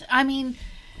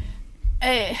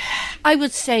 I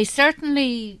would say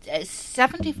certainly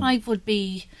 75 would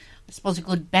be, I suppose, a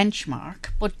good benchmark,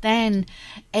 but then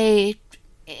it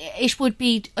would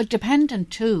be dependent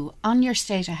too on your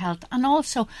state of health and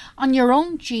also on your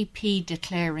own GP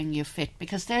declaring you fit,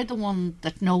 because they're the one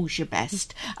that knows you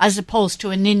best, as opposed to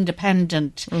an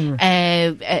independent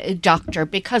doctor,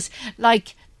 because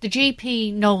like the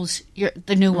GP knows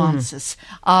the nuances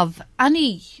of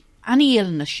any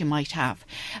illness you might have.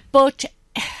 But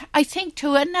I think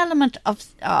too an element of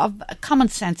common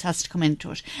sense has to come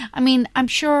into it. I mean, I'm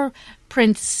sure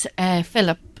Prince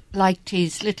Philip liked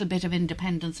his little bit of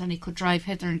independence and he could drive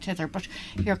hither and thither, but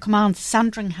here, come on,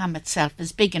 Sandringham itself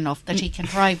is big enough that he can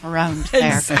drive around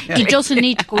there. He doesn't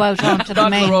need to go out onto the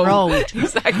main road.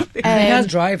 Exactly. He has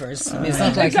drivers. I mean, it's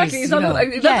not like it's not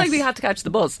like they had to catch the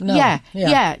bus. No.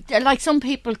 Yeah. Like some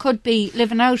people could be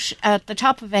living out at the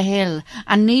top of a hill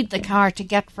and need the car to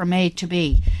get from A to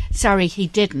B. Sorry, he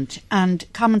didn't, and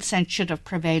common sense should have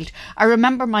prevailed. I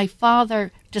remember my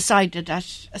father decided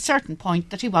at a certain point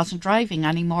that he wasn't driving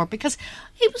anymore because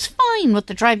he was fine with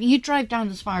the driving. He'd drive down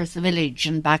as far as the village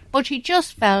and back, but he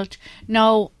just felt,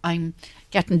 no, I'm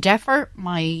getting deafer,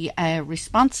 my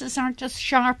responses aren't as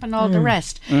sharp and all the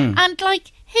rest. And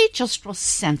like, he just was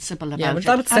sensible about it.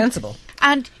 Yeah, that's sensible.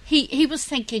 And he was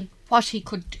thinking what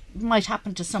might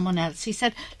happen to someone else. He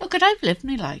said, look, I've lived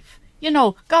my life.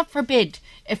 God forbid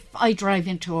if I drive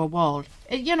into a wall.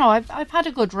 I've had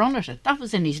a good run at it. That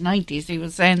was in his 90s, he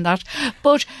was saying that.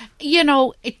 But,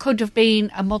 it could have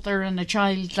been a mother and a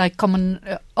child, like, coming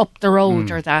up the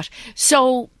road or that.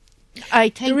 So, I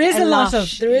think there is a lot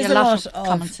of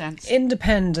common sense.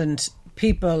 Independent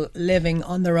people living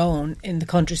on their own in the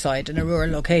countryside in a rural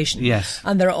location. Yes.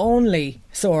 And their only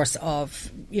source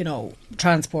of,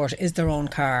 transport is their own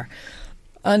car.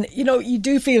 And, you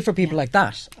do feel for people like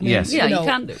that. I mean, yes. Yeah, you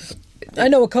can do. I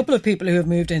know a couple of people who have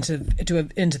moved into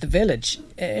the village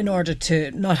in order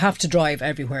to not have to drive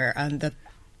everywhere, and that,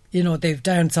 they've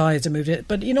downsized and moved it.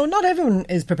 But, not everyone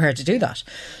is prepared to do that.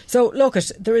 So, look,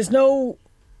 there is no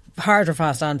hard or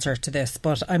fast answer to this,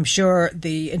 but I'm sure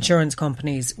the insurance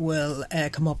companies will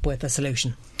come up with a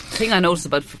solution. The thing I noticed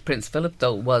about Prince Philip,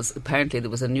 though, was apparently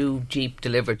there was a new Jeep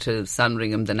delivered to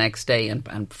Sandringham the next day,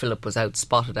 and Philip was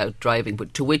spotted out driving,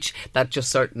 but to which that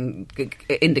just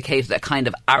indicated a kind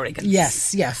of arrogance.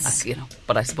 Yes.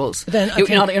 But I suppose then you're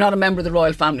not a member of the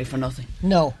royal family for nothing.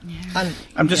 No.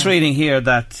 I'm just reading here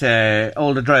that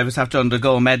older drivers have to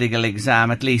undergo a medical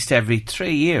exam at least every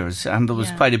 3 years, and there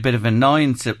was quite a bit of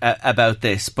annoyance about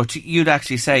this, but you'd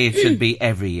actually say it should be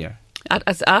every year.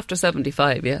 After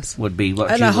 75, yes, would be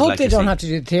what. And I hope they don't see. have to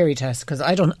do the theory test, because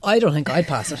I don't think I'd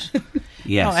pass it.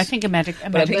 Yes. No, I think a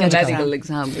medical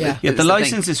exam. Yeah, the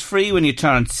licence is free when you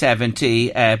turn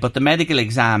 70, but the medical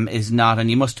exam is not, and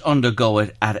you must undergo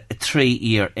it at a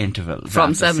 3-year interval.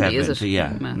 From 70, is it?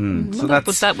 Yeah. So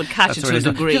that would catch it to a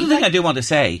degree. The other thing I do want to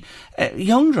say,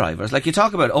 young drivers, like you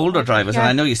talk about older drivers, and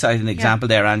I know you cited an example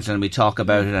there, Angela, and we talk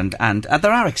about it, and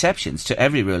there are exceptions to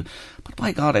every rule. But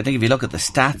my God, I think if you look at the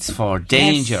stats for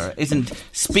danger, isn't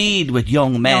speed with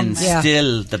young men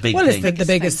still the big thing? Well, it's the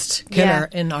biggest killer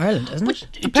in Ireland, isn't it?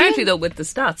 Apparently, though, with the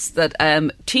stats that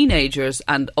teenagers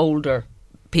and older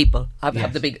people have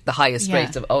the highest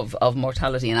rates of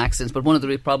mortality in accidents. But one of the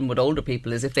real problem with older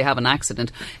people is if they have an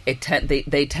accident,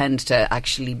 they tend to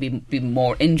actually be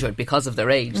more injured because of their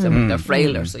age. They're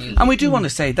frailer. So and we do want to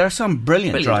say there are some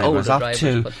brilliant drivers up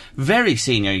to very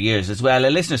senior years as well. A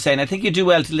listener saying, I think you do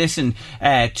well to listen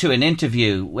to an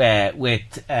interview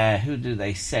with who do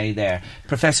they say there?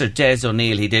 Professor Des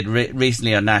O'Neill. He did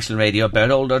recently on national radio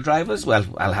about older drivers. Well,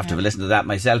 I'll have to listen to that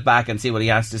myself back and see what he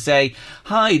has to say.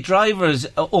 Hi, drivers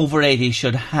over 80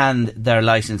 should hand their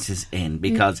licences in,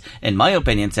 because in my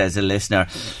opinion, says a listener,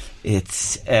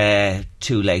 it's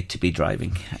too late to be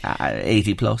driving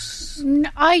 80 plus.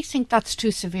 I think that's too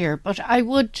severe, but I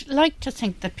would like to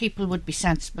think that people would be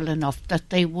sensible enough that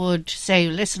they would say,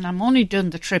 listen, I'm only doing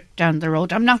the trip down the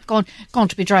road, I'm not going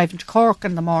to be driving to Cork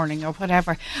in the morning or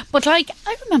whatever. But I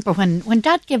remember when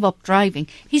Dad gave up driving,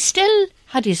 he still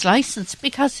had his licence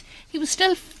because he was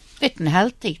still fit and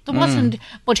healthy. There wasn't,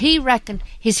 but he reckoned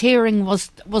his hearing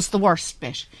was the worst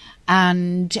bit,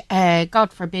 and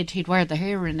God forbid he'd wear the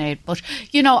hearing aid. But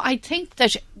I think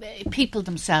that people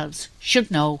themselves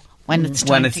should know when it's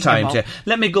time to.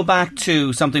 Let me go back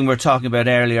to something we were talking about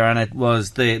earlier, and it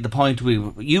was the point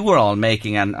you were all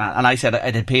making, and I said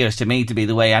it appears to me to be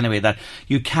the way anyway, that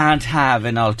you can't have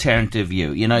an alternative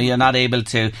view. You're not able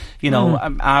to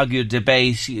argue,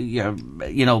 debate,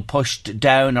 you're pushed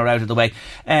down or out of the way.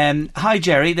 Hi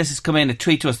Jerry, this has come in a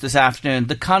tweet to us this afternoon.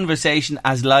 The conversation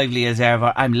as lively as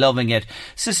ever. I'm loving it.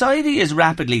 Society is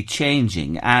rapidly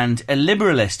changing, and a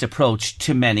liberalist approach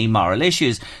to many moral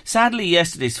issues. Sadly,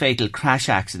 yesterday's fatal crash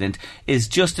accident is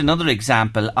just another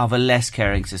example of a less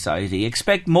caring society.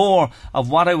 Expect more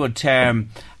of what I would term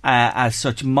as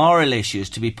such moral issues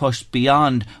to be pushed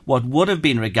beyond what would have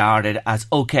been regarded as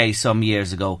okay some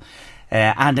years ago,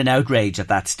 and an outrage at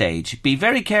that stage. Be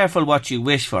very careful what you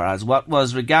wish for, as what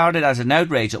was regarded as an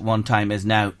outrage at one time is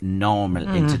now normal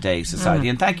in today's society.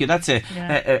 And thank you, that's a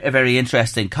very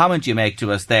interesting comment you make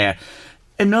to us there.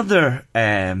 Another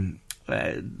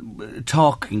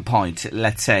talking point,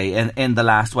 let's say, in the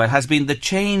last while has been the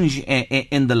change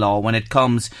in the law when it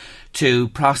comes to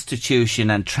prostitution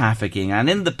and trafficking. And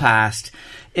in the past,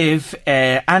 if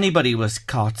anybody was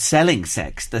caught selling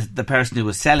sex, the person who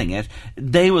was selling it,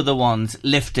 they were the ones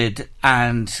lifted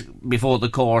and before the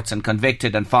courts and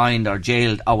convicted and fined or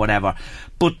jailed or whatever.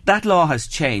 But that law has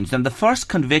changed, and the first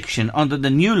conviction under the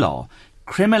new law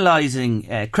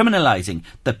criminalising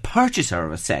the purchaser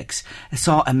of sex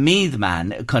saw a Meath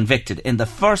man convicted in the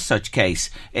first such case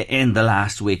in the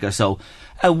last week or so.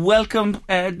 A welcome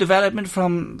development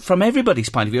from everybody's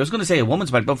point of view. I was going to say a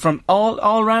woman's point, but from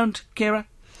all round, Ciara?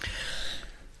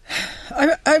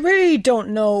 I really don't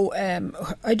know.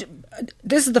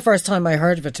 This is the first time I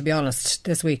heard of it, to be honest,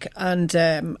 this week. And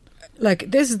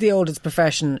this is the oldest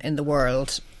profession in the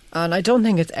world, and I don't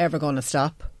think it's ever going to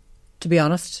stop, to be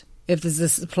honest. If there's a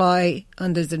supply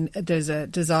and there's a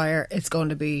desire, it's going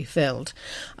to be filled.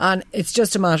 And it's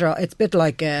just a matter of, it's a bit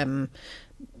like,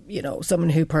 someone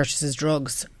who purchases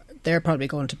drugs. They're probably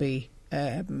going to be,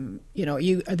 are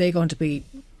they going to be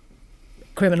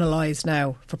criminalised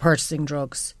now for purchasing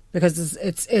drugs? Because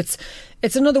it's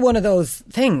another one of those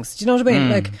things. Do you know what I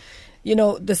mean?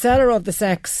 The seller of the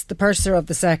sex, the purchaser of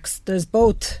the sex, it's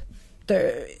both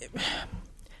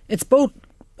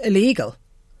illegal.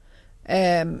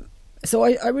 So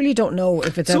I really don't know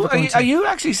if it's ever going to... Are you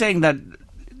actually saying that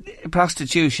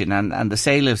prostitution and the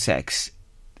sale of sex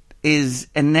is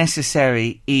a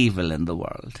necessary evil in the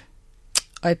world?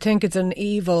 I think it's an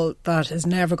evil that is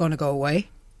never going to go away.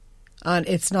 and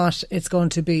it's going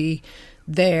to be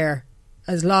there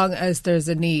as long as there's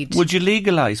a need. Would you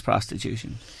legalise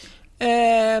prostitution?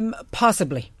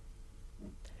 Possibly.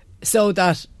 So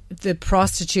that the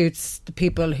prostitutes, the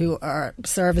people who are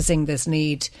servicing this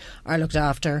need, are looked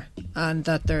after, and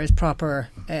that there is proper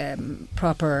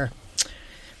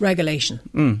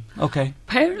regulation. Okay.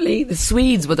 Apparently, the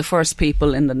Swedes were the first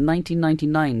people in the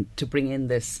 1999 to bring in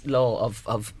this law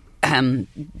of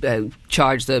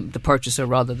charge the purchaser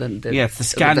rather than the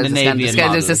Scandinavian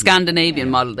model. It's the Scandinavian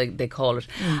model they call it,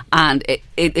 and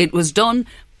it was done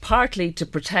partly to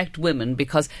protect women,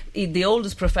 because the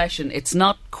oldest profession, it's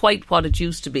not quite what it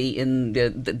used to be in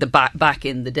the back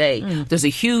in the day. There's a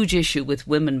huge issue with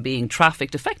women being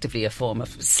trafficked, effectively a form of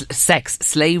sex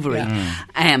slavery,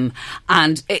 and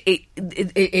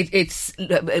it's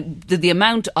the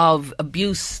amount of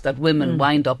abuse that women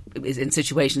wind up in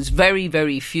situations. Very,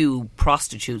 very few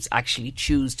prostitutes actually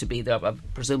choose to be there.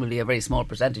 Presumably a very small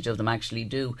percentage of them actually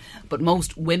do, but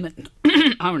most women,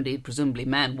 or indeed presumably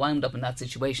men, wind up in that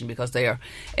situation because they are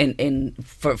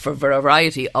for a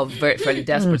variety of fairly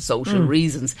desperate social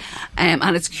reasons.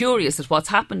 And it's curious that what's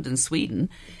happened in Sweden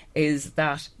is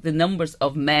that the numbers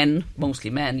of men, mostly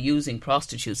men, using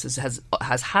prostitutes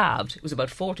has halved. It was about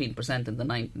 14% in the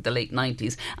late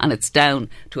 90s, and it's down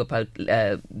to about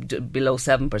below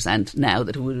 7% now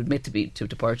that would admit to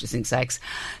purchasing sex.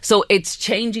 So it's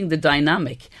changing the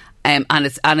dynamic. And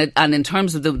in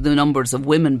terms of the numbers of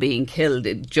women being killed,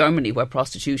 in Germany, where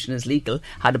prostitution is legal,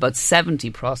 had about 70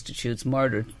 prostitutes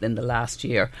murdered in the last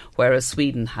year, whereas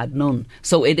Sweden had none.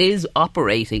 So it is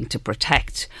operating to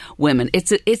protect women.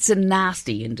 It's a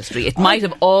nasty industry. It might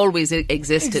have always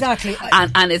existed, exactly,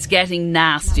 and it's getting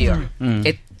nastier.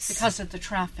 Because of the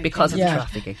trafficking. Because of the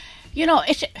trafficking. You know,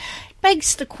 it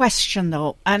begs the question,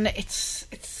 though, and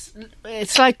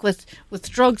it's like with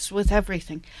drugs, with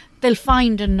everything. They'll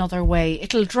find another way.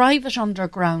 It'll drive it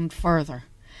underground further.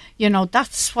 You know,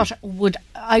 that's what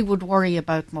I would worry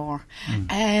about more.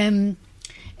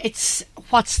 It's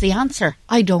what's the answer?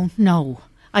 I don't know.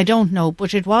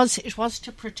 But it was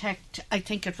to protect. I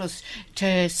think it was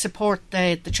to support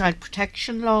the child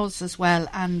protection laws as well,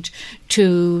 and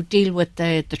to deal with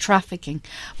the trafficking.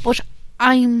 But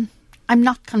I'm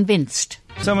not convinced.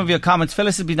 Some of your comments,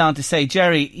 Phyllis has been on to say,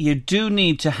 Jerry, you do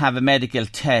need to have a medical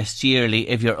test yearly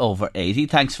if you're over 80.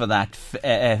 Thanks for that,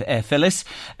 Phyllis.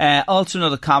 Also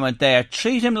another comment there,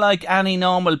 treat him like any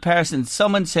normal person,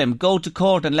 summons him, go to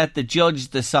court and let the judge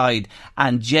decide,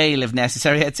 and jail if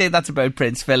necessary. I'd say that's about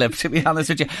Prince Philip, to be honest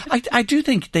with you. I do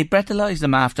think they breathalyzed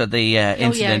him after the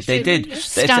incident. They did.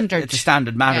 Standard. It's a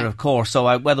standard matter, of course,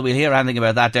 so whether we'll hear anything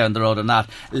about that down the road or not,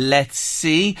 let's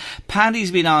see.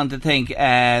 Paddy's been on to think,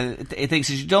 he thinks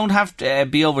you don't have to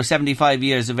be over 75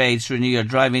 years of age to renew your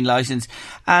driving licence.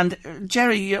 And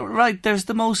Jerry, you're right, there's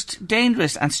the most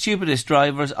dangerous and stupidest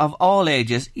drivers of all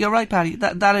ages. You're right, Paddy,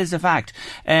 that is a fact.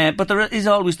 But there is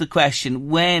always the question,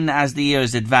 when, as the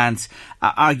years advance,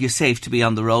 are you safe to be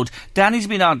on the road? Danny's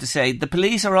been on to say the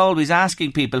police are always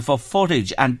asking people for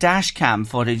footage and dash cam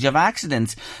footage of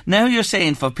accidents. Now you're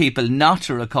saying for people not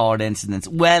to record incidents.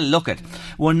 Well, look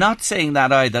we're not saying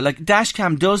that either. Like, dash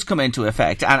cam does come into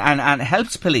effect and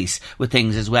helps police with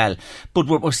things as well. But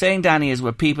what we're saying, Danny, is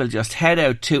where people just head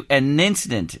out to an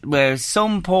incident where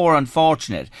some poor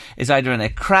unfortunate is either in a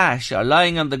crash or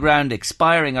lying on the ground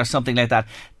expiring or something like that.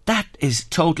 That is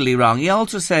totally wrong. He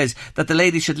also says that the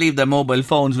ladies should leave their mobile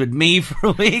phones with me for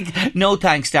a week. No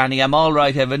thanks, Danny. I'm all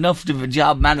right. I have enough of a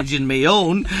job managing my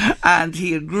own. And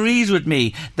he agrees with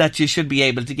me that you should be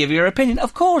able to give your opinion.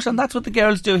 Of course, and that's what the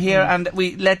girls do here. And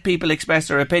we let people express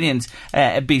their opinions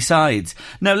besides.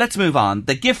 Now, let's move on.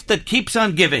 The gift that keeps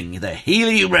on giving. The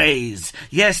Healy Rays.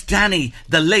 Yes, Danny,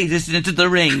 the latest into the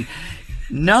ring.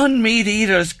 Non-meat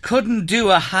eaters couldn't do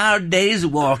a hard day's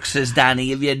work, says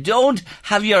Danny, if you don't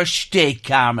have your steak,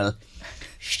 Carmel.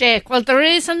 Steak. Well, the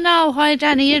reason now why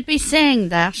Danny would be saying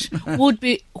that would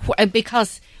be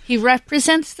because he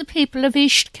represents the people of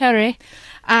East Kerry,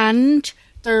 and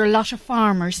there are a lot of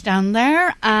farmers down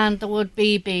there, and there would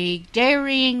be big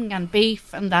dairying and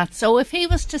beef and that. So if he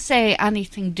was to say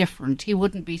anything different, he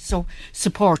wouldn't be so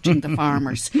supporting the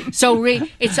farmers. So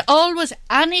it's always,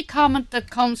 any comment that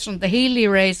comes from the Healy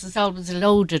Rays is always a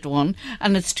loaded one,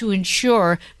 and it's to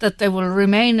ensure that they will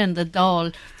remain in the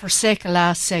Dáil for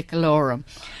secula seculorum.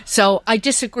 So I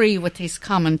disagree with his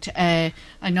comment.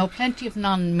 I know plenty of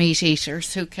non-meat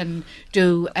eaters who can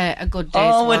do a good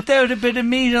day's work. Without a bit of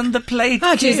meat on the plate.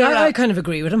 I kind of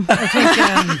agree with him.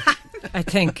 I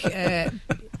think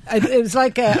It was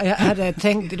like I had a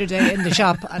thing the other day in the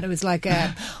shop, and it was like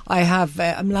I'm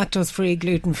lactose free,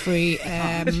 gluten free.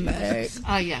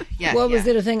 What was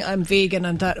the other thing? I'm vegan,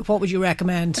 and that. What would you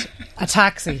recommend? A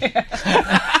taxi.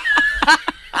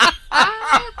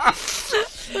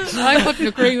 I couldn't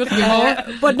agree with you more.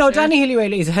 But no, Danny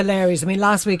Healy-Railly is hilarious. I mean,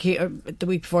 last week, the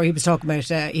week before, he was talking about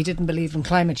he didn't believe in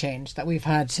climate change, that we've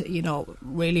had,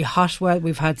 really hot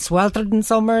we've had sweltering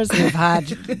summers, we've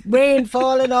had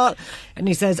rainfall and all. And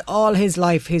he says all his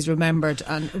life he's remembered,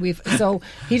 and so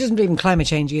he doesn't believe in climate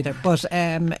change either. But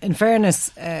in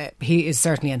fairness, he is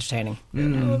certainly entertaining.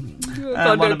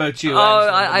 What about you?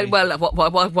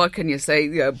 Well, what can you say?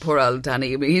 Yeah, poor old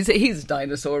Danny. I mean, he's a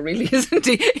dinosaur, really, isn't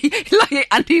he?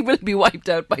 And he will be wiped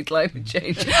out by climate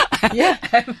change. Yeah.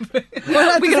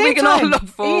 we can all look forward to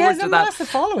that. He has a massive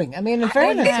following. I mean, in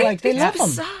fairness, they love him.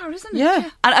 It's bizarre, isn't it? Yeah.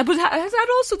 But has that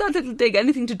also, that little dig,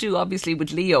 anything to do, obviously,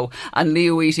 with Leo and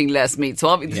Leo eating less meat?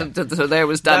 So there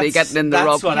was Danny getting in the rub.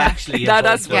 That's what actually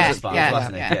that's what it was,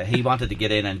 wasn't it? Yeah. He wanted to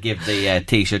get in and give the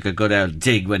Taoiseach a good old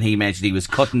dig when he mentioned he was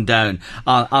cutting down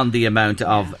on the amount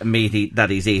of meat that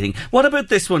he's eating. What about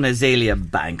this one,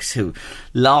 Azealia Banks, who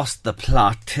lost the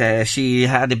plot? She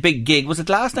had a big gig. Was it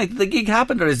last night that the gig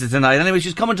happened, or is it tonight? Anyway,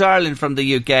 she's coming to Ireland from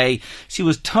the UK. She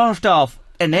was turfed off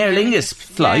an Aer Lingus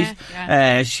flight.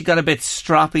 She got a bit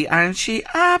stroppy, and she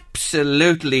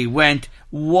absolutely went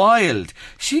wild.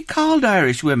 She called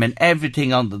Irish women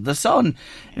everything under the sun.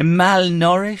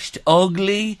 Malnourished,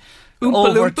 ugly,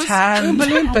 over-tanned. Oompa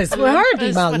Loompas. We're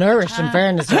hardly malnourished, in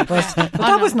fairness, but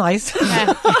that was nice.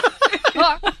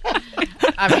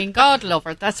 I mean, God love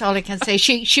her. That's all I can say.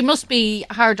 She must be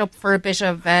hard up for a bit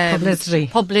of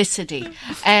publicity.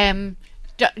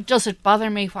 Does it bother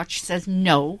me what she says?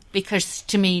 No, because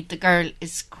to me the girl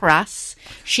is crass.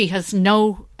 She has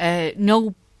no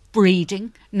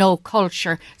breeding, no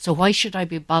culture, so why should I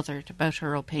be bothered about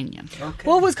her opinion? Okay.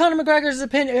 What was Conor McGregor's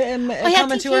opinion?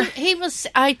 Comment to her? He was.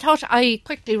 I thought I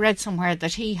quickly read somewhere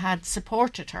that he had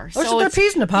supported her. So they're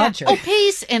peas in a pod. Yeah.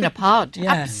 Peas in a pod.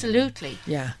 Absolutely.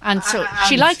 Yeah. And so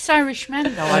she likes Irish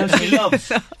men, though.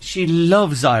 She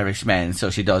loves Irish men, so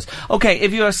she does. Okay,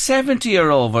 if you're 70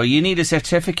 or over, you need a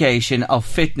certification of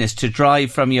fitness to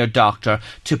drive from your doctor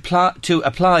to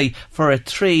apply for a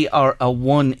 3 or a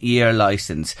 1 year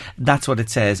licence. That's what it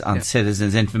says on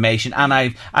Citizens Information, and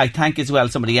I thank as well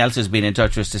somebody else who's been in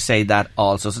touch with us to say that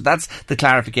also. So that's the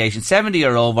clarification. 70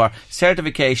 or over,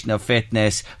 certification of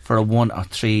fitness for a 1 or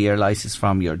 3 year licence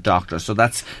from your doctor. So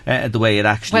that's the way it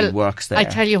actually works there. I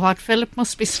tell you what, Philip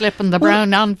must be slipping the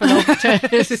brown envelope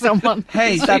to someone.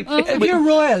 Hey, if you're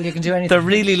royal, you can do anything. They're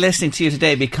really listening to you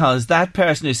today, because that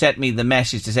person who sent me the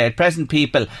message to say at present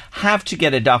people have to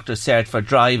get a doctor's cert for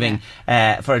driving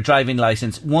for a driving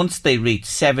licence once they reach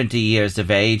 70 years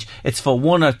of age. It's for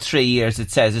 1 or 3 years,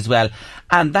 it says as well.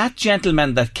 And that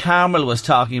gentleman that Carmel was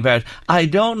talking about, I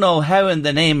don't know how in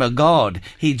the name of God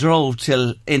he drove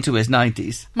till into his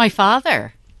 90s. My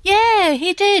father. Yeah,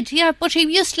 he did. Yeah, but he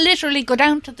used to literally go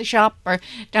down to the shop or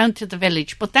down to the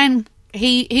village. But then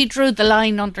he drew the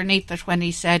line underneath it when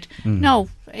he said, no,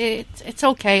 it's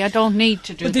okay, I don't need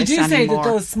to do this anymore. But they do say that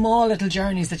those small little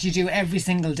journeys that you do every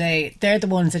single day, they're the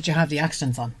ones that you have the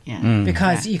accidents on. Yeah.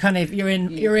 Because you kind of you're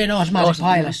in automatic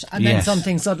pilot, and then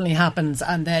something suddenly happens,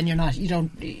 and then you're not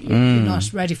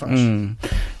ready for it.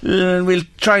 We'll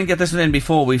try and get this one in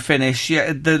before we finish.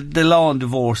 The law on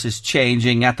divorce is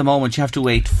changing. At the moment, you have to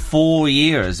wait 4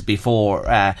 years before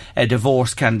a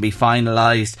divorce can be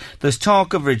finalised. There's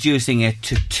talk of reducing it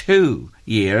to 2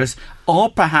 years, or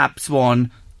perhaps 1.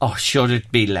 Or should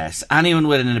it be less? Anyone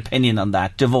with an opinion on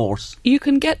that? Divorce. You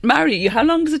can get married. How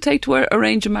long does it take to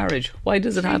arrange a marriage? Why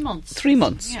does it 3 have months? 3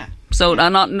 months. Yeah. So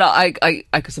I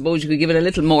suppose you could give it a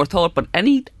little more thought, but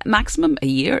any maximum a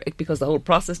year, because the whole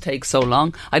process takes so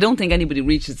long. I don't think anybody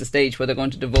reaches the stage where they're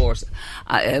going to divorce.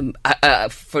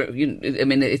 It's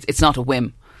not a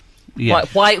whim. Yeah.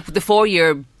 Why the 4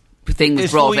 year thing was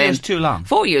brought in? 4 years too long?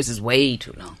 4 years is way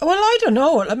too long. Well, I don't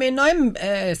know. I mean, I'm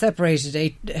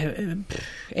separated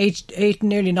eight,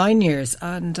 nearly 9 years,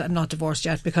 and I'm not divorced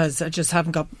yet because I just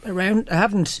haven't got around. I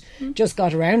haven't just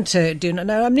got around to doing it.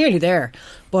 Now I'm nearly there,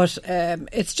 but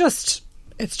it's just.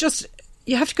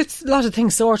 You have to get a lot of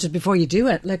things sorted before you do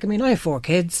it. Like, I mean, I have 4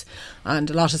 kids, and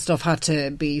a lot of stuff had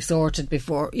to be sorted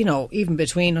before, even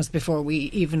between us, before we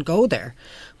even go there.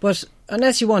 But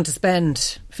unless you want to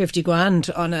spend 50 grand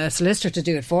on a solicitor to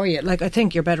do it for you, like, I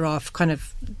think you're better off kind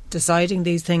of deciding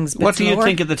these things. What do you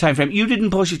think of the time frame? You didn't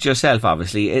push it yourself,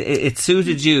 obviously. It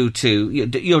suited you to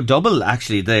your double,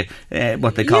 actually.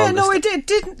 What they call. Yeah, no, it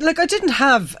didn't. Like, I didn't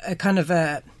have a kind of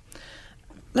a.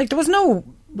 Like, there was no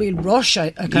real rush, I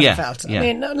kind of felt. I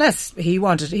mean, unless he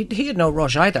wanted, he had no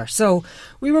rush either. So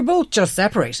we were both just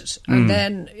separated. And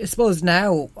then, I suppose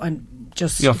now I'm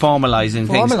just... You're formalising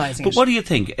things. It. But what do you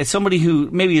think? As somebody who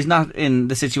maybe is not in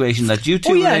the situation that you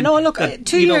two are in... no, look,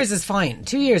 2 years is fine.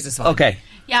 2 years is fine. Okay.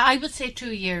 Yeah, I would say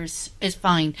 2 years is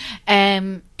fine.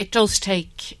 It does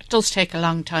take a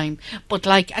long time, but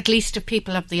like at least if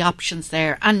people have the options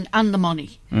there and the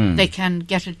money, they can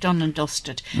get it done and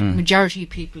dusted. Majority of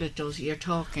people it does. You're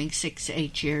talking 6 to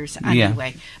 8 years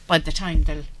anyway. By the time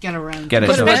they'll get around. But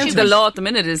especially the law at the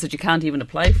minute is that you can't even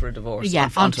apply for a divorce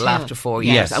until after 4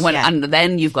 years, and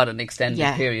then you've got an extended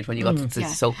period when you got to.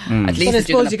 So at least but I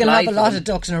suppose you can have a lot of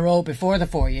ducks in a row before the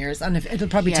 4 years, and it'll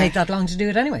probably take that long to do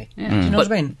it anyway. Do you know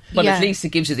what I mean? But at least it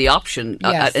gives you the option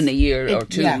in a year or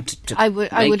two. To I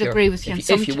would agree with you.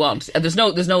 If you want, there's no,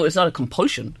 it's not a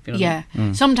compulsion. If you know what I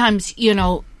mean. Sometimes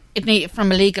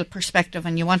from a legal perspective,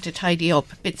 and you want to tidy up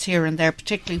bits here and there,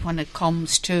 particularly when it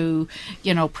comes to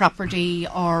property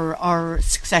or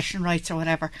succession rights or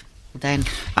whatever. Then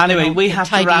anyway, we have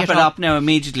to wrap it up now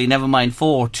immediately. Never mind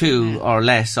 4, 2 or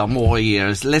less or more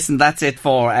years. Listen, that's it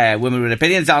for Women with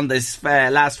Opinions on this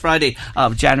last Friday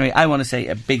of January. I want to say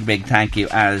a big thank you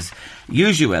as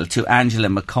usual to Angela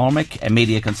McCormick, a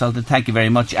media consultant. Thank you very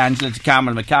much, Angela. To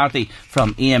Carmel McCarthy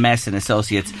from EMS and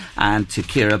Associates, and to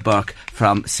Ciara Burke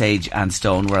from Sage and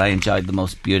Stone, where I enjoyed the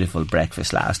most beautiful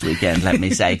breakfast last weekend, let me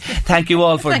say. Thank you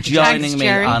all for joining me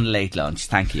on Late Lunch.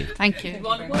 Thank you. Thank you.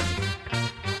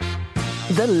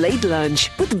 The Late Lunch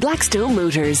with Blackstone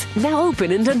Motors. Now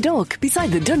open in Dundalk,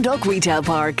 beside the Dundalk Retail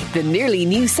Park. The nearly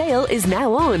new sale is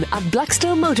now on at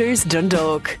Blackstone Motors,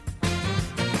 Dundalk.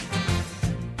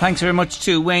 Thanks very much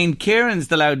to Wayne Kieran's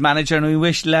the Louth manager, and we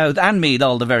wish Louth and Meath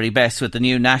all the very best with the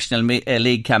new National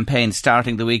League campaign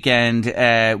starting the weekend.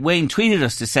 Wayne tweeted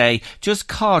us to say, just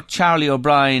caught Charlie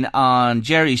O'Brien on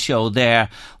Jerry's show there.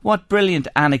 What brilliant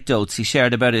anecdotes he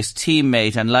shared about his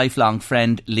teammate and lifelong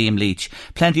friend Liam Leach.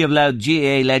 Plenty of Louth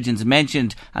GAA legends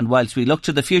mentioned, and whilst we look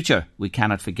to the future, we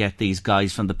cannot forget these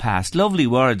guys from the past. Lovely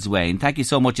words, Wayne. Thank you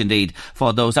so much indeed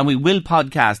for those, and we will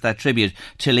podcast that tribute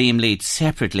to Liam Leach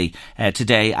separately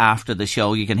today after the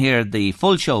show. You can hear the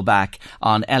full show back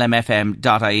on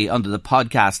lmfm.ie under the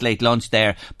podcast Late Lunch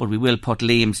there, but we will put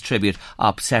Liam's tribute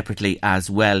up separately as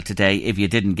well today if you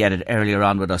didn't get it earlier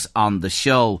on with us on the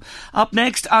show. Up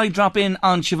next, I drop in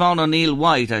on Siobhan O'Neill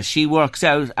White as she works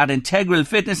out at Integral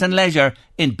Fitness and Leisure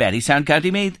in Bettystown, County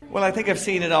Meath. Well, I think I've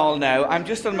seen it all now. I'm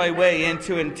just on my way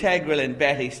into Integral in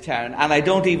Bettystown, and I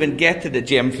don't even get to the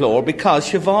gym floor because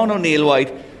Siobhan O'Neill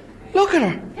White, look at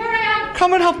her, here I am,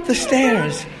 coming up the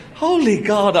stairs. Holy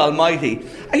God Almighty.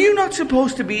 Are you not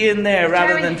supposed to be in there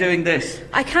rather than doing this?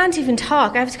 I can't even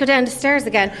talk. I have to go down the stairs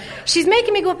again. She's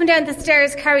making me go up and down the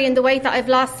stairs carrying the weight that I've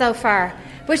lost so far,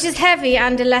 which is heavy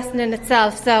and a lesson in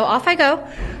itself. So off I go.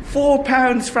 4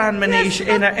 pounds, Fran Manish,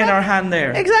 in her hand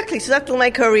there. Exactly. So that will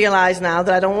make her realise now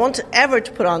that I don't want ever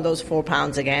to put on those 4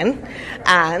 pounds again.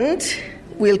 And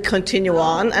we'll continue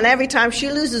on. And every time she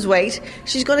loses weight,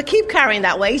 she's going to keep carrying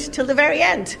that weight till the very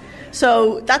end.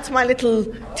 So that's my little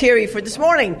theory for this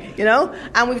morning,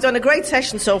 And we've done a great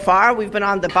session so far. We've been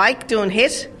on the bike doing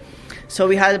HIIT. So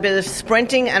we had a bit of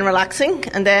sprinting and relaxing,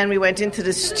 and then we went into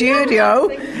the studio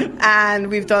and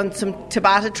we've done some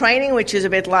Tabata training, which is a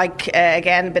bit like,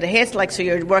 again, a bit of HIIT, so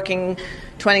you're working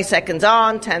 20 seconds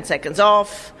on, 10 seconds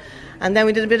off. And then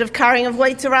we did a bit of carrying of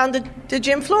weights around the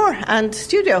gym floor and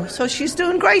studio. So she's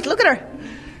doing great. Look at her.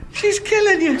 She's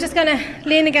killing you. I'm just going to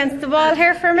lean against the wall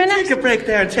here for a minute. Take a break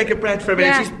there and take a breath for a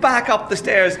minute. Yeah. She's back up the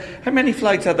stairs. How many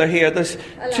flights are there here? There's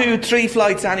 2, 3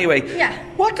 flights anyway. Yeah.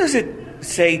 What does it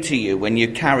say to you when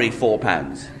you carry 4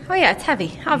 pounds? Oh yeah, it's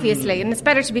heavy, obviously, and it's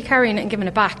better to be carrying it and giving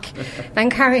it back than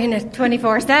carrying it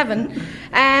 24/7.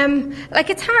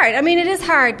 It's hard. I mean, it is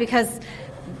hard because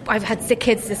I've had sick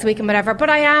kids this week and whatever, but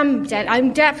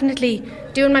I'm definitely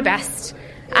doing my best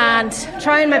and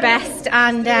trying my best,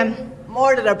 and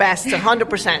more than our best,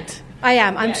 100%. I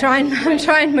am. I'm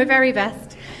trying my very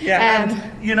best. Yeah,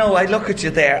 and, I look at you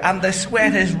there, and the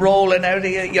sweat is rolling out of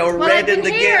you. You're red in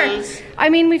the gills. I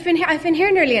mean, I've been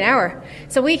here nearly an hour.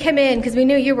 So we came in because we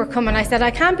knew you were coming. I said I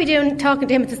can't be talking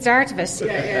to him at the start of it,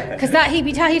 because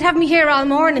he'd have me here all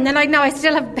morning. Then I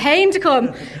still have pain to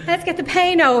come. Let's get the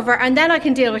pain over, and then I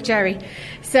can deal with Jerry.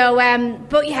 So,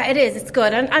 but yeah, it is. It's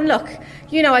good. And look,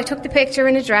 I took the picture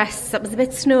in a dress that was a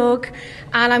bit snug,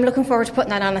 and I'm looking forward to putting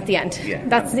that on at the end. Yeah.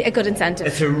 That's a good incentive.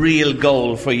 It's a real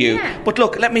goal for you. Yeah. But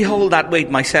look, let me hold that weight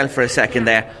myself for a second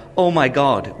there. Oh my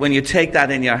God, when you take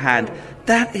that in your hand,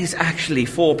 That is actually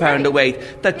 £4 a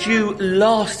weight that you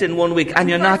lost in 1 week, and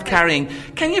you're not carrying.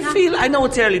 Can you feel, I know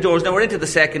it's early doors now, we're into the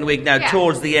second week now,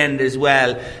 towards the end as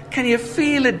well. Can you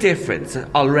feel a difference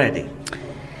already?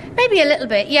 Maybe a little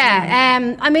bit,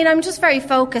 yeah. I mean, I'm just very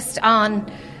focused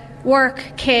on work,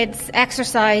 kids,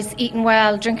 exercise, eating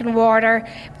well, drinking water.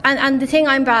 And the thing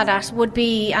I'm bad at would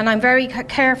be, and I'm very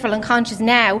careful and conscious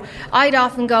now, I'd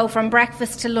often go from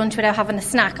breakfast to lunch without having a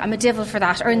snack. I'm a devil for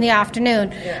that, or in the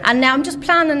afternoon. And now I'm just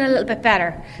planning a little bit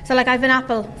better. So like I've an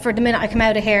apple for the minute I come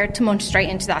out of here to munch straight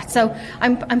into that. So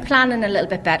I'm planning a little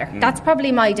bit better. That's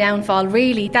probably my downfall,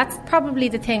 really. That's probably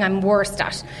the thing I'm worst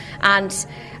at. And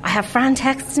I have Fran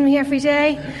texting me every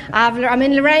day. I'm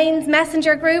in Lorraine's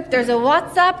messenger group. There's a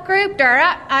WhatsApp group.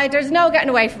 There's no getting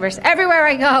away from it. Everywhere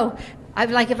I go,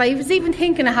 if I was even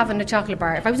thinking of having a chocolate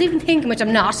bar, if I was even thinking, which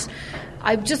I'm not,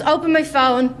 I just open my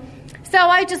phone. So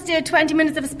I just did 20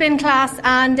 minutes of a spin class,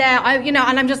 and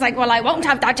I'm just like, well, I won't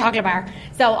have that chocolate bar.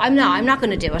 So I'm not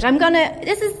going to do it.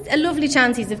 This is a lovely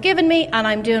chance he's given me, and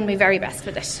I'm doing my very best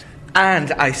with it.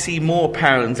 And I see more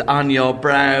pounds on your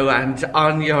brow and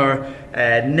on your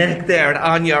neck there and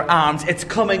on your arms. It's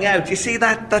coming out. You see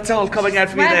that? That's all coming out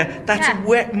from you there.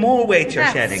 That's more weight you're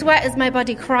shedding. Sweat is my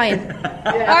body crying.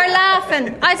 Or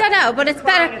laughing. I don't know, but it's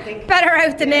better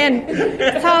out than in.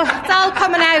 It's all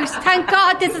coming out. Thank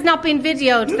God this is not being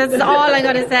videoed. That's all I'm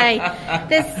going to say.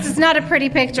 This is not a pretty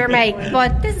picture, mate.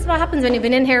 But this is what happens when you've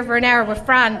been in here for an hour with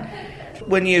Fran.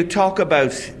 When you talk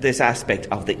about this aspect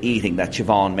of the eating that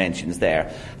Siobhan mentions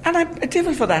there, and I'm a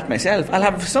devil for that myself. I'll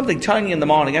have something tiny in the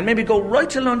morning and maybe go right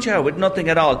to lunch hour with nothing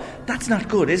at all. That's not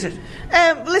good, is it?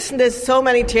 Listen, there's so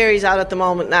many theories out at the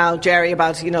moment now, Jerry,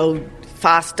 about,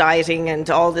 fast dieting and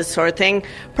all this sort of thing.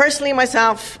 Personally,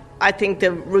 myself, I think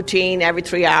the routine every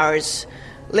 3 hours,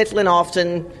 little and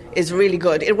often, is really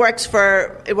good. It works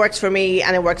for me,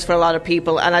 and it works for a lot of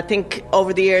people. And I think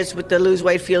over the years with the Lose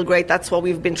Weight, Feel Great, that's what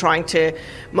we've been trying to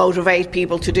motivate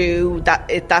people to do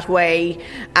that way.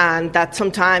 And that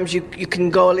sometimes you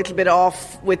can go a little bit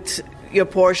off with your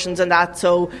portions and that.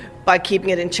 So by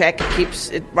keeping it in check, it keeps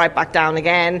it right back down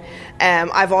again.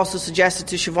 I've also suggested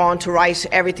to Siobhan to write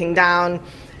everything down,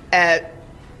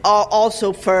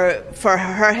 also for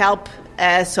her help.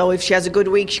 So if she has a good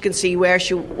week, she can see where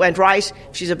she went right.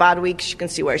 If she's a bad week, she can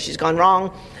see where she's gone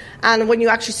wrong. And when you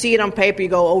actually see it on paper, you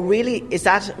go, oh, really? Is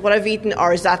that what I've eaten,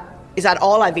 or is that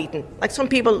all I've eaten? Like, some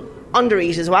people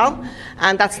undereat as well,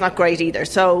 and that's not great either.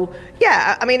 So,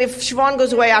 yeah, I mean, if Siobhan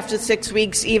goes away after 6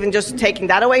 weeks, even just taking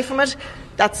that away from it,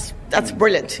 that's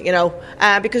brilliant,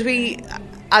 because we,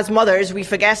 as mothers, we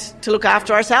forget to look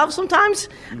after ourselves sometimes,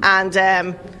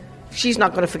 and she's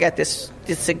not going to forget this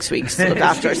 6 weeks to look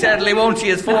after herself. She certainly won't. She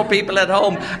has 4 people at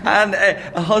home and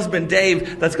a husband,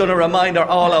 Dave, that's going to remind her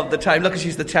all of the time. Look,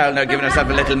 she's the child now, giving herself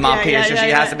a little mop here, so she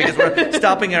has to, because we're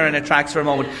stopping her in her tracks for a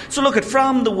moment. So look,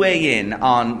 from the weigh-in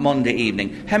on Monday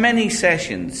evening, how many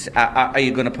sessions are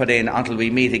you going to put in until we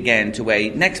meet again to weigh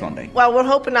next Monday? Well, we're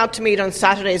hoping now to meet on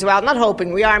Saturday as well. Not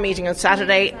hoping, we are meeting on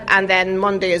Saturday and then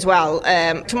Monday as well.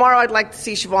 Tomorrow I'd like to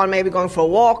see Siobhan maybe going for a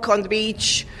walk on the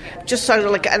beach, just sort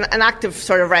of like an active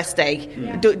sort of rest day.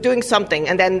 Doing something,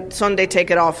 and then Sunday take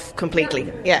it off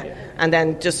completely, and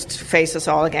then just face us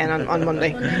all again on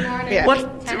Monday.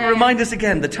 Remind us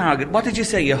again the target. What did you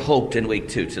say you hoped in week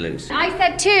 2 to lose? I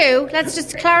said 2. Let's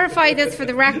just clarify this for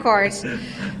the record,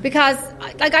 because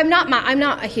I'm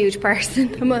not a huge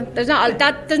person. There's not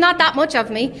that much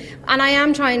of me, and I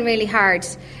am trying really hard.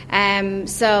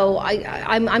 So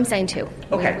I'm saying 2.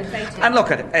 Okay, and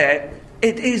look at it.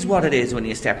 It is what it is when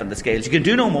you step on the scales. You can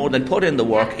do no more than put in the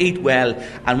work, eat well,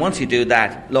 and once you do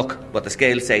that, look, what the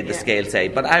scales say, the scales say.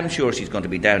 But I'm sure she's going to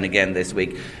be down again this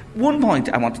week. One point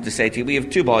I wanted to say to you, we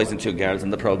have 2 boys and 2 girls in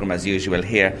the programme as usual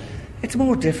here. It's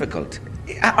more difficult,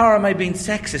 or am I being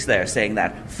sexist there saying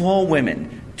that, for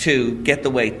women to get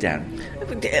the weight down?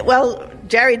 Well,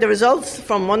 Jerry, the results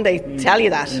from Monday tell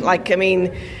you that.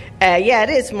 It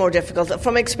is more difficult.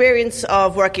 From experience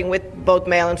of working with both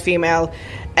male and female,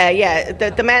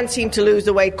 the men seem to lose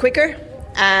the weight quicker,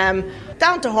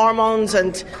 down to hormones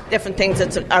and different things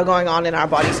that are going on in our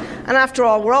bodies. And after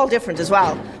all, we're all different as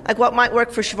well. Like, what might work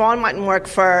for Siobhan mightn't work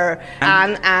for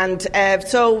Anne, and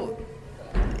so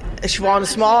Siobhan is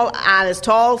small, Anne is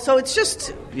tall, so it's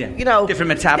just,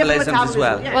 different metabolisms as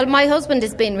well. Well, my husband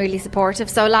has been really supportive,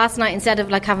 so last night, instead of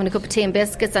having a cup of tea and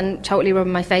biscuits and totally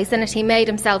rubbing my face in it, he made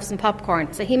himself some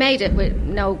popcorn. So he made it with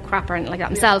no crap or anything like that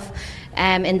himself.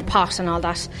 in the pot and all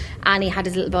that. And he had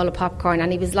his little bowl of popcorn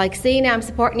and he was like, see, now I'm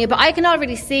supporting you. But I can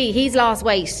already see he's lost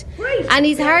weight. Right. And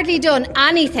he's hardly done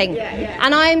anything.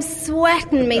 And I'm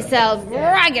sweating myself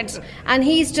ragged. And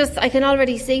he's just, I can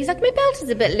already see, he's like, my belt is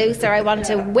a bit looser. I want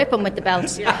to whip him with the belt.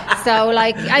 So,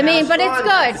 like, I mean, but it's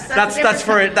good. That's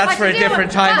for a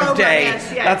different time of day.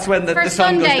 That's when the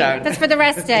sun goes down. That's for the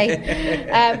rest day.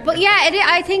 But yeah,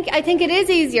 I think it is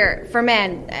easier for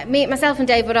men. Myself and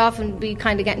Dave would often be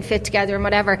kind of getting fit together and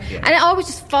whatever, and it always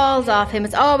just falls off him.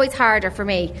 It's always harder for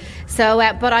me. So,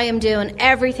 but I am doing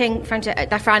everything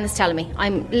that Fran is telling me.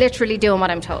 I'm literally doing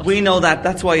what I'm told. We know that.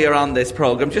 That's why you're on this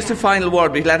programme. Just a final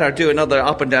word. We let her do another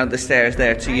up and down the stairs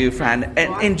there to you, Fran.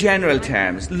 In general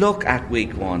terms, look at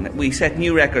week one. We set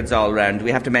new records all round.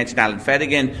 We have to mention Alan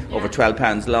Fedigan, over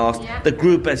 £12 lost. Yeah. The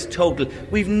group as total.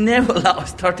 We've never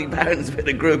lost £30 with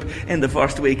a group in the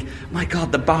first week. My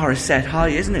God, the bar is set high,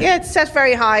 isn't it? Yeah, it's set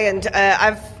very high. And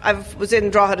I was in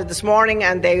Drogheda this morning,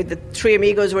 and the three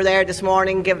amigos were there this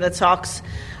morning giving it talks.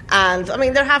 And I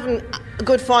mean, they're having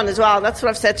good fun as well. That's what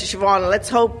I've said to Siobhan. Let's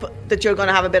hope that you're going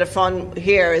to have a bit of fun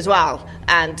here as well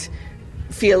and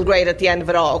feel great at the end of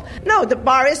it all. No, the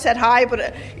bar is set high, but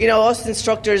us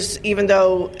instructors, even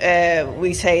though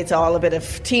we say it's all a bit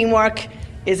of teamwork,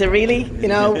 is it really?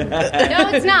 No,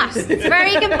 it's not. It's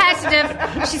very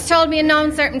competitive. She's told me in no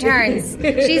uncertain terms.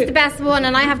 She's the best one,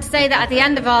 and I have to say that at the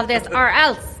end of all this, or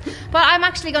else. But I'm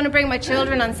actually going to bring my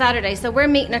children on Saturday, so we're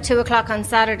meeting at 2:00 on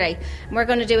Saturday, and we're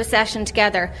going to do a session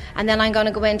together, and then I'm going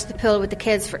to go into the pool with the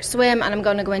kids for a swim, and I'm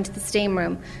going to go into the steam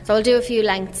room. So I'll do a few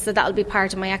lengths, so that'll be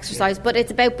part of my exercise. But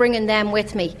it's about bringing them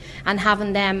with me and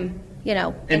having them,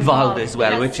 involved as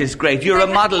well, which is great. You're a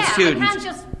model student. I can't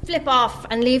just flip off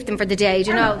and leave them for the day,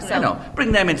 I know.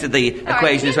 Bring them into the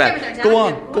equation as well.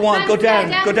 Go on, go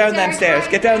down them stairs.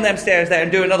 Get down them stairs there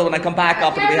and do another one and come back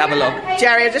up and we have a look.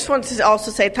 Jerry, I just wanted to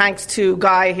also say thanks to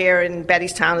Guy here in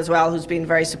Bettystown as well, who's been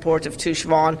very supportive to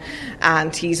Siobhan,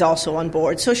 and he's also on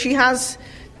board. So she has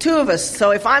two of us,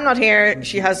 so if I'm not here,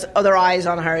 she has other eyes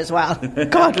on her as well.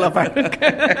 God love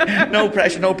her. No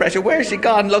pressure. Where's she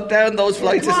gone? Look down those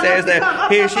flights of stairs there.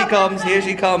 Here she comes,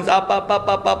 up,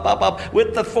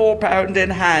 with the £4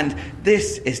 in hand.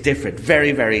 This is different,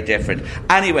 very, very different.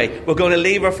 Anyway, we're going to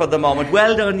leave her for the moment.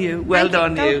 Well done you,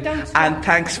 and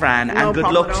thanks, Fran, and good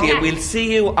luck to you. We'll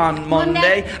see you on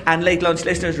Monday. And Late Lunch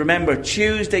listeners, remember,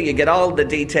 Tuesday you get all the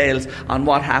details on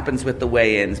what happens with the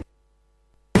weigh-ins.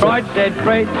 Right, said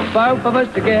Fred, both of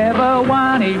us together,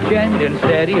 one each end and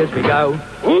steady as we go.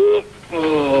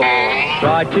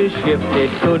 Tried to shift it,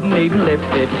 couldn't even lift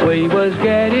it. We was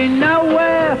getting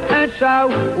nowhere, and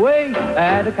so we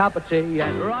had a cup of tea.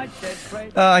 And right, said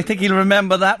Fred. I think he'll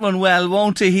remember that one well,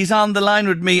 won't he? He's on the line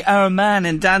with me, our man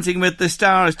in Dancing with the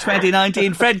Stars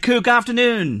 2019. Fred Cook,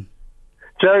 afternoon.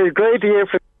 Jerry, great to hear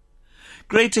from you.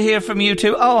 Great to hear from you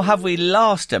too. Oh, have we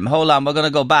lost him? Hold on, we're going to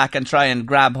go back and try and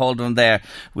grab hold of him there.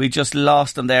 We just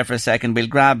lost him there for a second. We'll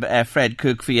grab Fred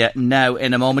Cook for you now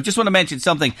in a moment. Just want to mention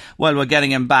something while we're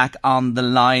getting him back on the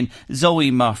line. Zoe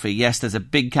Murphy. Yes, there's a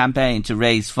big campaign to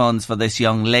raise funds for this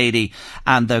young lady,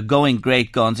 and they're going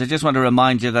great guns. I just want to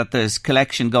remind you that there's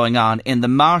collection going on in the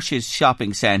Marshes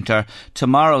Shopping Centre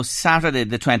tomorrow, Saturday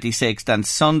the 26th and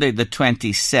Sunday the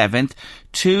 27th.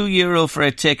 €2 for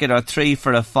a ticket or £3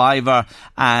 for a £5,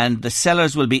 and the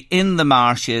sellers will be in the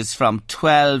Marshes from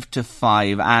 12 to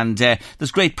 5, and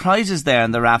there's great prizes there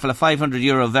in the raffle. A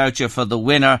 €500 voucher for the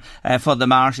winner for the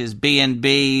Marshes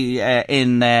B&B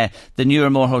in the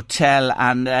Newramore Hotel,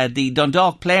 and the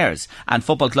Dundalk Players and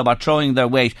Football Club are throwing their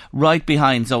weight right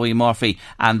behind Zoe Murphy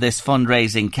and this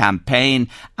fundraising campaign,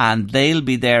 and they'll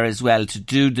be there as well to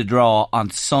do the draw on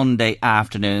Sunday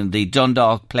afternoon. The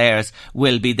Dundalk Players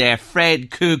will be there. Fred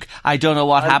Cook, I don't know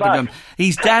what happened to him.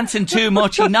 He's dancing too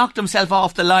much. He knocked himself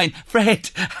off the line.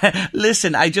 Fred,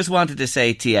 listen, I just wanted to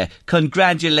say to you,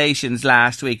 congratulations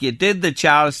last week. You did the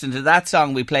Charleston to that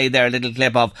song we played there, a little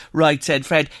clip of. Right, said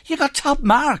Fred. You got top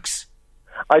marks.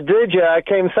 I did, yeah. I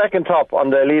came second top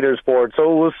on the leaders board,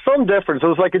 so it was some difference. It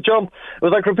was like a jump. It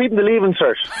was like repeating the leaving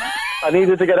cert. I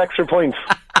needed to get extra points.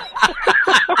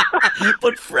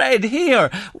 But Fred, here,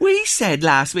 we said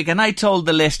last week, and I told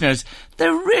the listeners,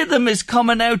 the rhythm is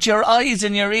coming out your eyes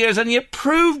and your ears, and you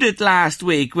proved it last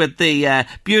week with the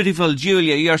beautiful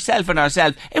Julia, yourself and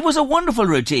ourselves. It was a wonderful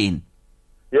routine.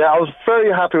 Yeah, I was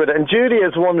very happy with it. And Judy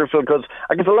is wonderful because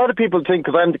I guess a lot of people think,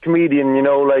 because I'm the comedian,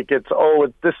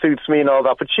 this suits me and all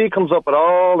that. But she comes up with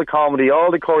all the comedy,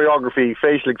 all the choreography,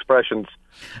 facial expressions.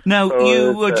 Now, So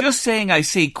you were just saying, I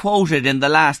see, quoted in the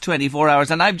last 24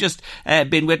 hours, and I've just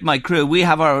been with my crew. We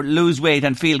have our Lose Weight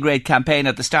and Feel Great campaign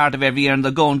at the start of every year, and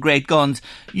they're going great guns.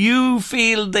 You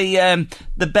feel the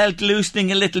belt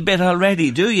loosening a little bit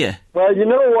already, do you? Well, you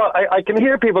know what? I can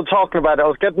hear people talking about it. I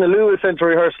was getting a Lewis into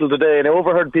rehearsal today, and I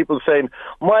overheard people saying,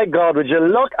 my God, would you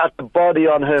look at the body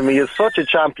on him? He is such a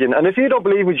champion. And if you don't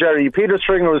believe me, Jerry, Peter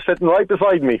Stringer was sitting right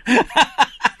beside me.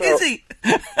 Is he?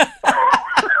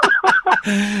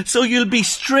 So you'll be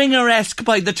Stringer-esque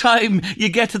by the time you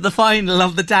get to the final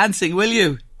of the dancing, will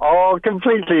you? Oh,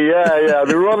 completely, yeah. I'll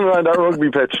be running around that rugby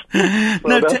pitch.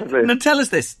 So now tell us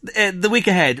this, the week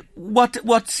ahead,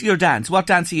 what's your dance? What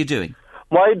dance are you doing?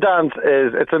 My dance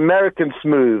it's American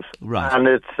Smooth. Right. And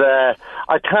it's,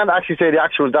 I can't actually say the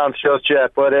actual dance just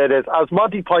yet, but it is, as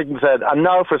Monty Python said, and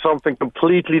now for something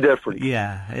completely different.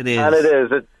 Yeah, it is. And it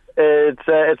is. It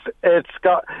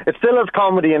still has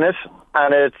comedy in it,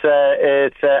 and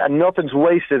and nothing's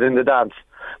wasted in the dance,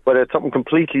 but it's something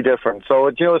completely different. So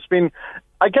it's been,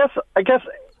 I guess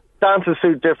dances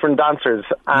suit different dancers,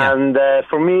 and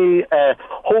for me,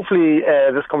 hopefully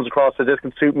this comes across that this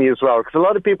can suit me as well, because a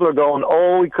lot of people are going,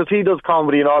 oh, because he does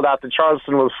comedy and all that, the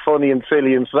Charleston was funny and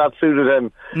silly, and so that suited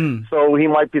him, so he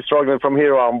might be struggling from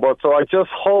here on. But so I just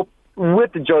hope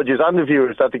with the judges and the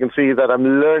viewers that they can see that I'm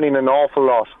learning an awful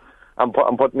lot. I'm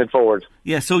putting it forward.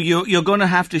 Yeah, so you're going to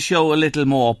have to show a little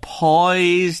more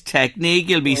poise, technique.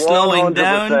 You'll be slowing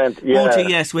down, won't you?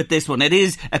 Yes, with this one. It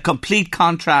is a complete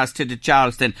contrast to the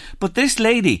Charleston. But this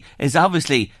lady is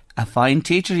obviously a fine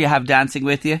teacher you have dancing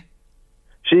with you.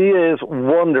 She is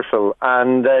wonderful,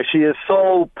 and she is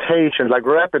so patient, like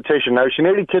repetition. Now, she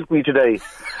nearly killed me today,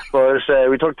 but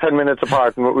we took 10 minutes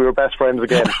apart and we were best friends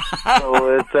again.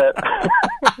 So it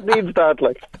needs that,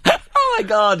 like. Oh my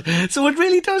God. So it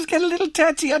really does get a little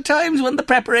touchy at times when the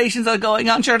preparations are going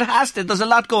on. Sure, it has to. There's a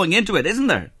lot going into it, isn't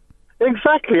there?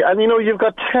 Exactly. And you've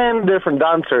got 10 different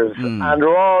dancers, and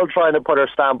they're all trying to put their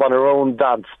stamp on their own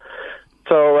dance.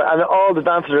 So, and all the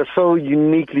dancers are so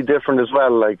uniquely different as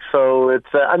well, like, so it's,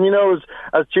 and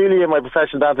as Julia, my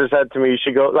professional dancer, said to me,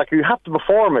 she goes, like, you have to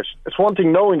perform it. It's one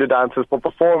thing knowing the dances, but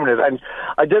performing it. And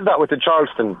I did that with the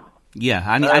Charleston. Yeah,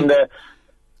 and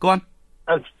go on.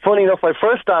 And funny enough, my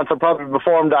first dance, I probably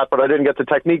performed that, but I didn't get the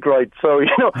technique right. So,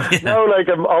 now, like,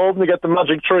 I'm hoping to get the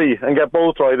magic tree and get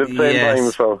both right at the same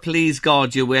time. So, please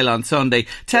God, you will on Sunday.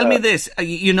 Tell me this,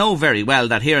 you know very well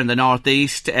that here in the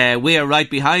Northeast, we are right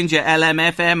behind you.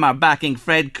 LMFM are backing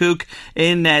Fred Cook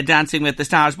in Dancing with the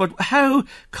Stars. But how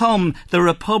come the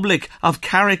Republic of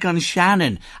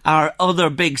Carrick-on-Shannon are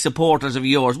other big supporters of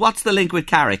yours? What's the link with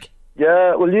Carrick?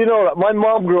 Yeah, well, my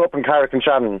mom grew up in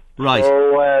Carrick-on-Shannon. Right.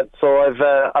 So I've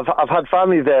had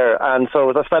family there, and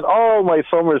so I spent all my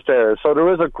summers there. So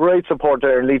there is a great support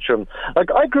there in Leitrim.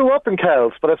 Like, I grew up in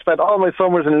Kells, but I spent all my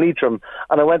summers in Leitrim,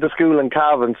 and I went to school in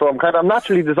Cavan. So I'm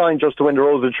naturally designed just to win the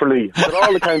Rose of Tralee. But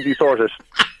all the counties sorted.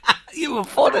 You have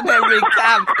fun in every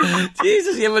camp.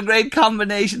 Jesus, you have a great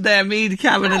combination there. Me,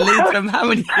 Cavan and Leitrim. How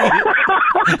many?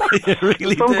 You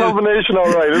really Some do. Combination,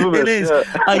 all right, isn't it? It is. Yeah.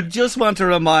 I just want to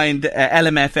remind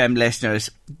LMFM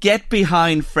listeners, get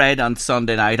behind Fred on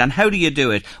Sunday night. And how do you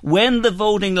do it? When the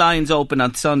voting lines open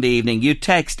on Sunday evening, you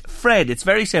text Fred. It's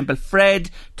very simple.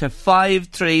 Fred to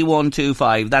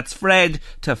 53125. That's Fred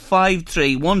to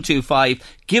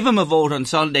 53125. Give him a vote on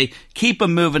Sunday. Keep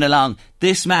him moving along.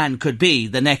 This man could be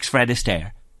the next Fred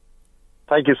Astaire.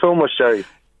 Thank you so much, Jerry.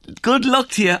 Good luck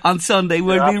to you on Sunday.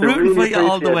 We'll be rooting for you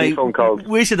all the way.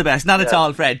 Wish you the best. Not at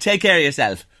all, Fred. Take care of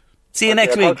yourself. See you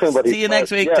next week. See you next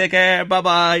week. Take care.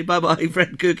 Bye-bye. Bye-bye.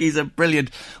 Fred Cook, he's a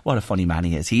brilliant... What a funny man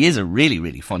he is. He is a really,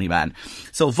 really funny man.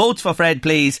 So votes for Fred,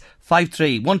 please.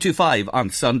 53125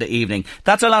 on Sunday evening.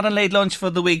 That's a lot on Late Lunch for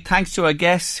the week. Thanks to our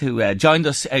guests who joined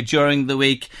us during the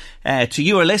week. To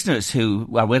you, our listeners, who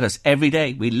are with us every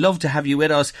day. We love to have you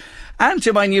with us. And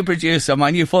to my new producer, my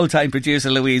new full-time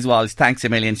producer, Louise Walsh. Thanks a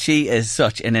million. She is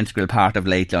such an integral part of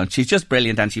Late Lunch. She's just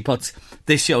brilliant, and she puts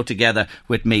this show together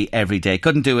with me every day.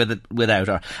 Couldn't do it without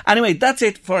her. Anyway, that's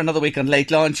it for another week on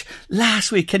Late Lunch.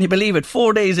 Last week, can you believe it?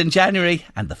 4 days in January,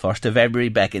 and the 1st of February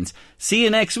beckons. See you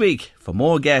next week for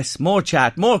more guests, more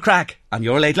chat, more crack on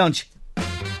your Late Lunch.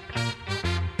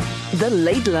 The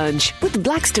Late Lunch with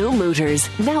Blackstone Motors.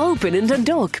 Now open in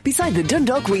Dundalk, beside the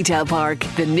Dundalk Retail Park.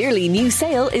 The nearly new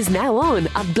sale is now on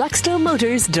at Blackstone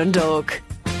Motors, Dundalk.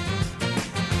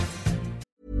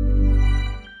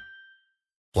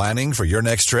 Planning for your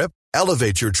next trip?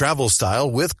 Elevate your travel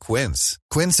style with Quince.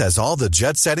 Quince has all the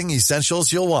jet-setting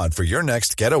essentials you'll want for your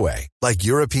next getaway, like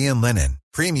European linen,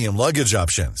 premium luggage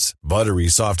options, buttery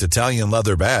soft Italian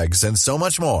leather bags, and so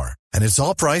much more. And it's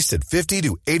all priced at 50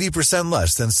 to 80%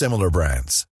 less than similar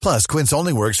brands. Plus, Quince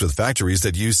only works with factories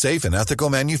that use safe and ethical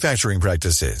manufacturing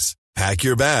practices. Pack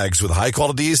your bags with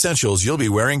high-quality essentials you'll be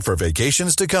wearing for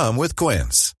vacations to come with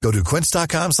Quince. Go to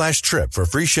quince.com/trip for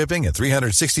free shipping and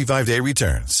 365-day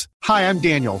returns. Hi, I'm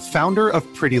Daniel, founder of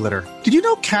Pretty Litter. Did you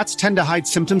know cats tend to hide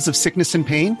symptoms of sickness and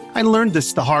pain? I learned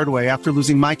this the hard way after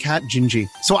losing my cat, Gingy.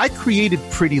 So I created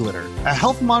Pretty Litter, a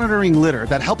health monitoring litter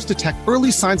that helps detect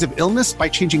early signs of illness by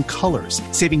changing colors,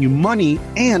 saving you money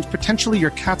and potentially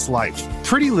your cat's life.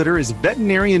 Pretty Litter is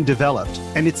veterinarian developed,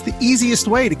 and it's the easiest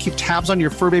way to keep tabs on your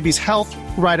fur baby's health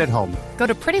right at home. Go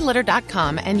to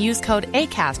prettylitter.com and use code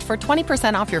ACAST for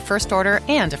 20% off your first order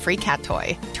and a free cat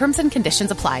toy. Terms and conditions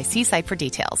apply. See site for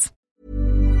details.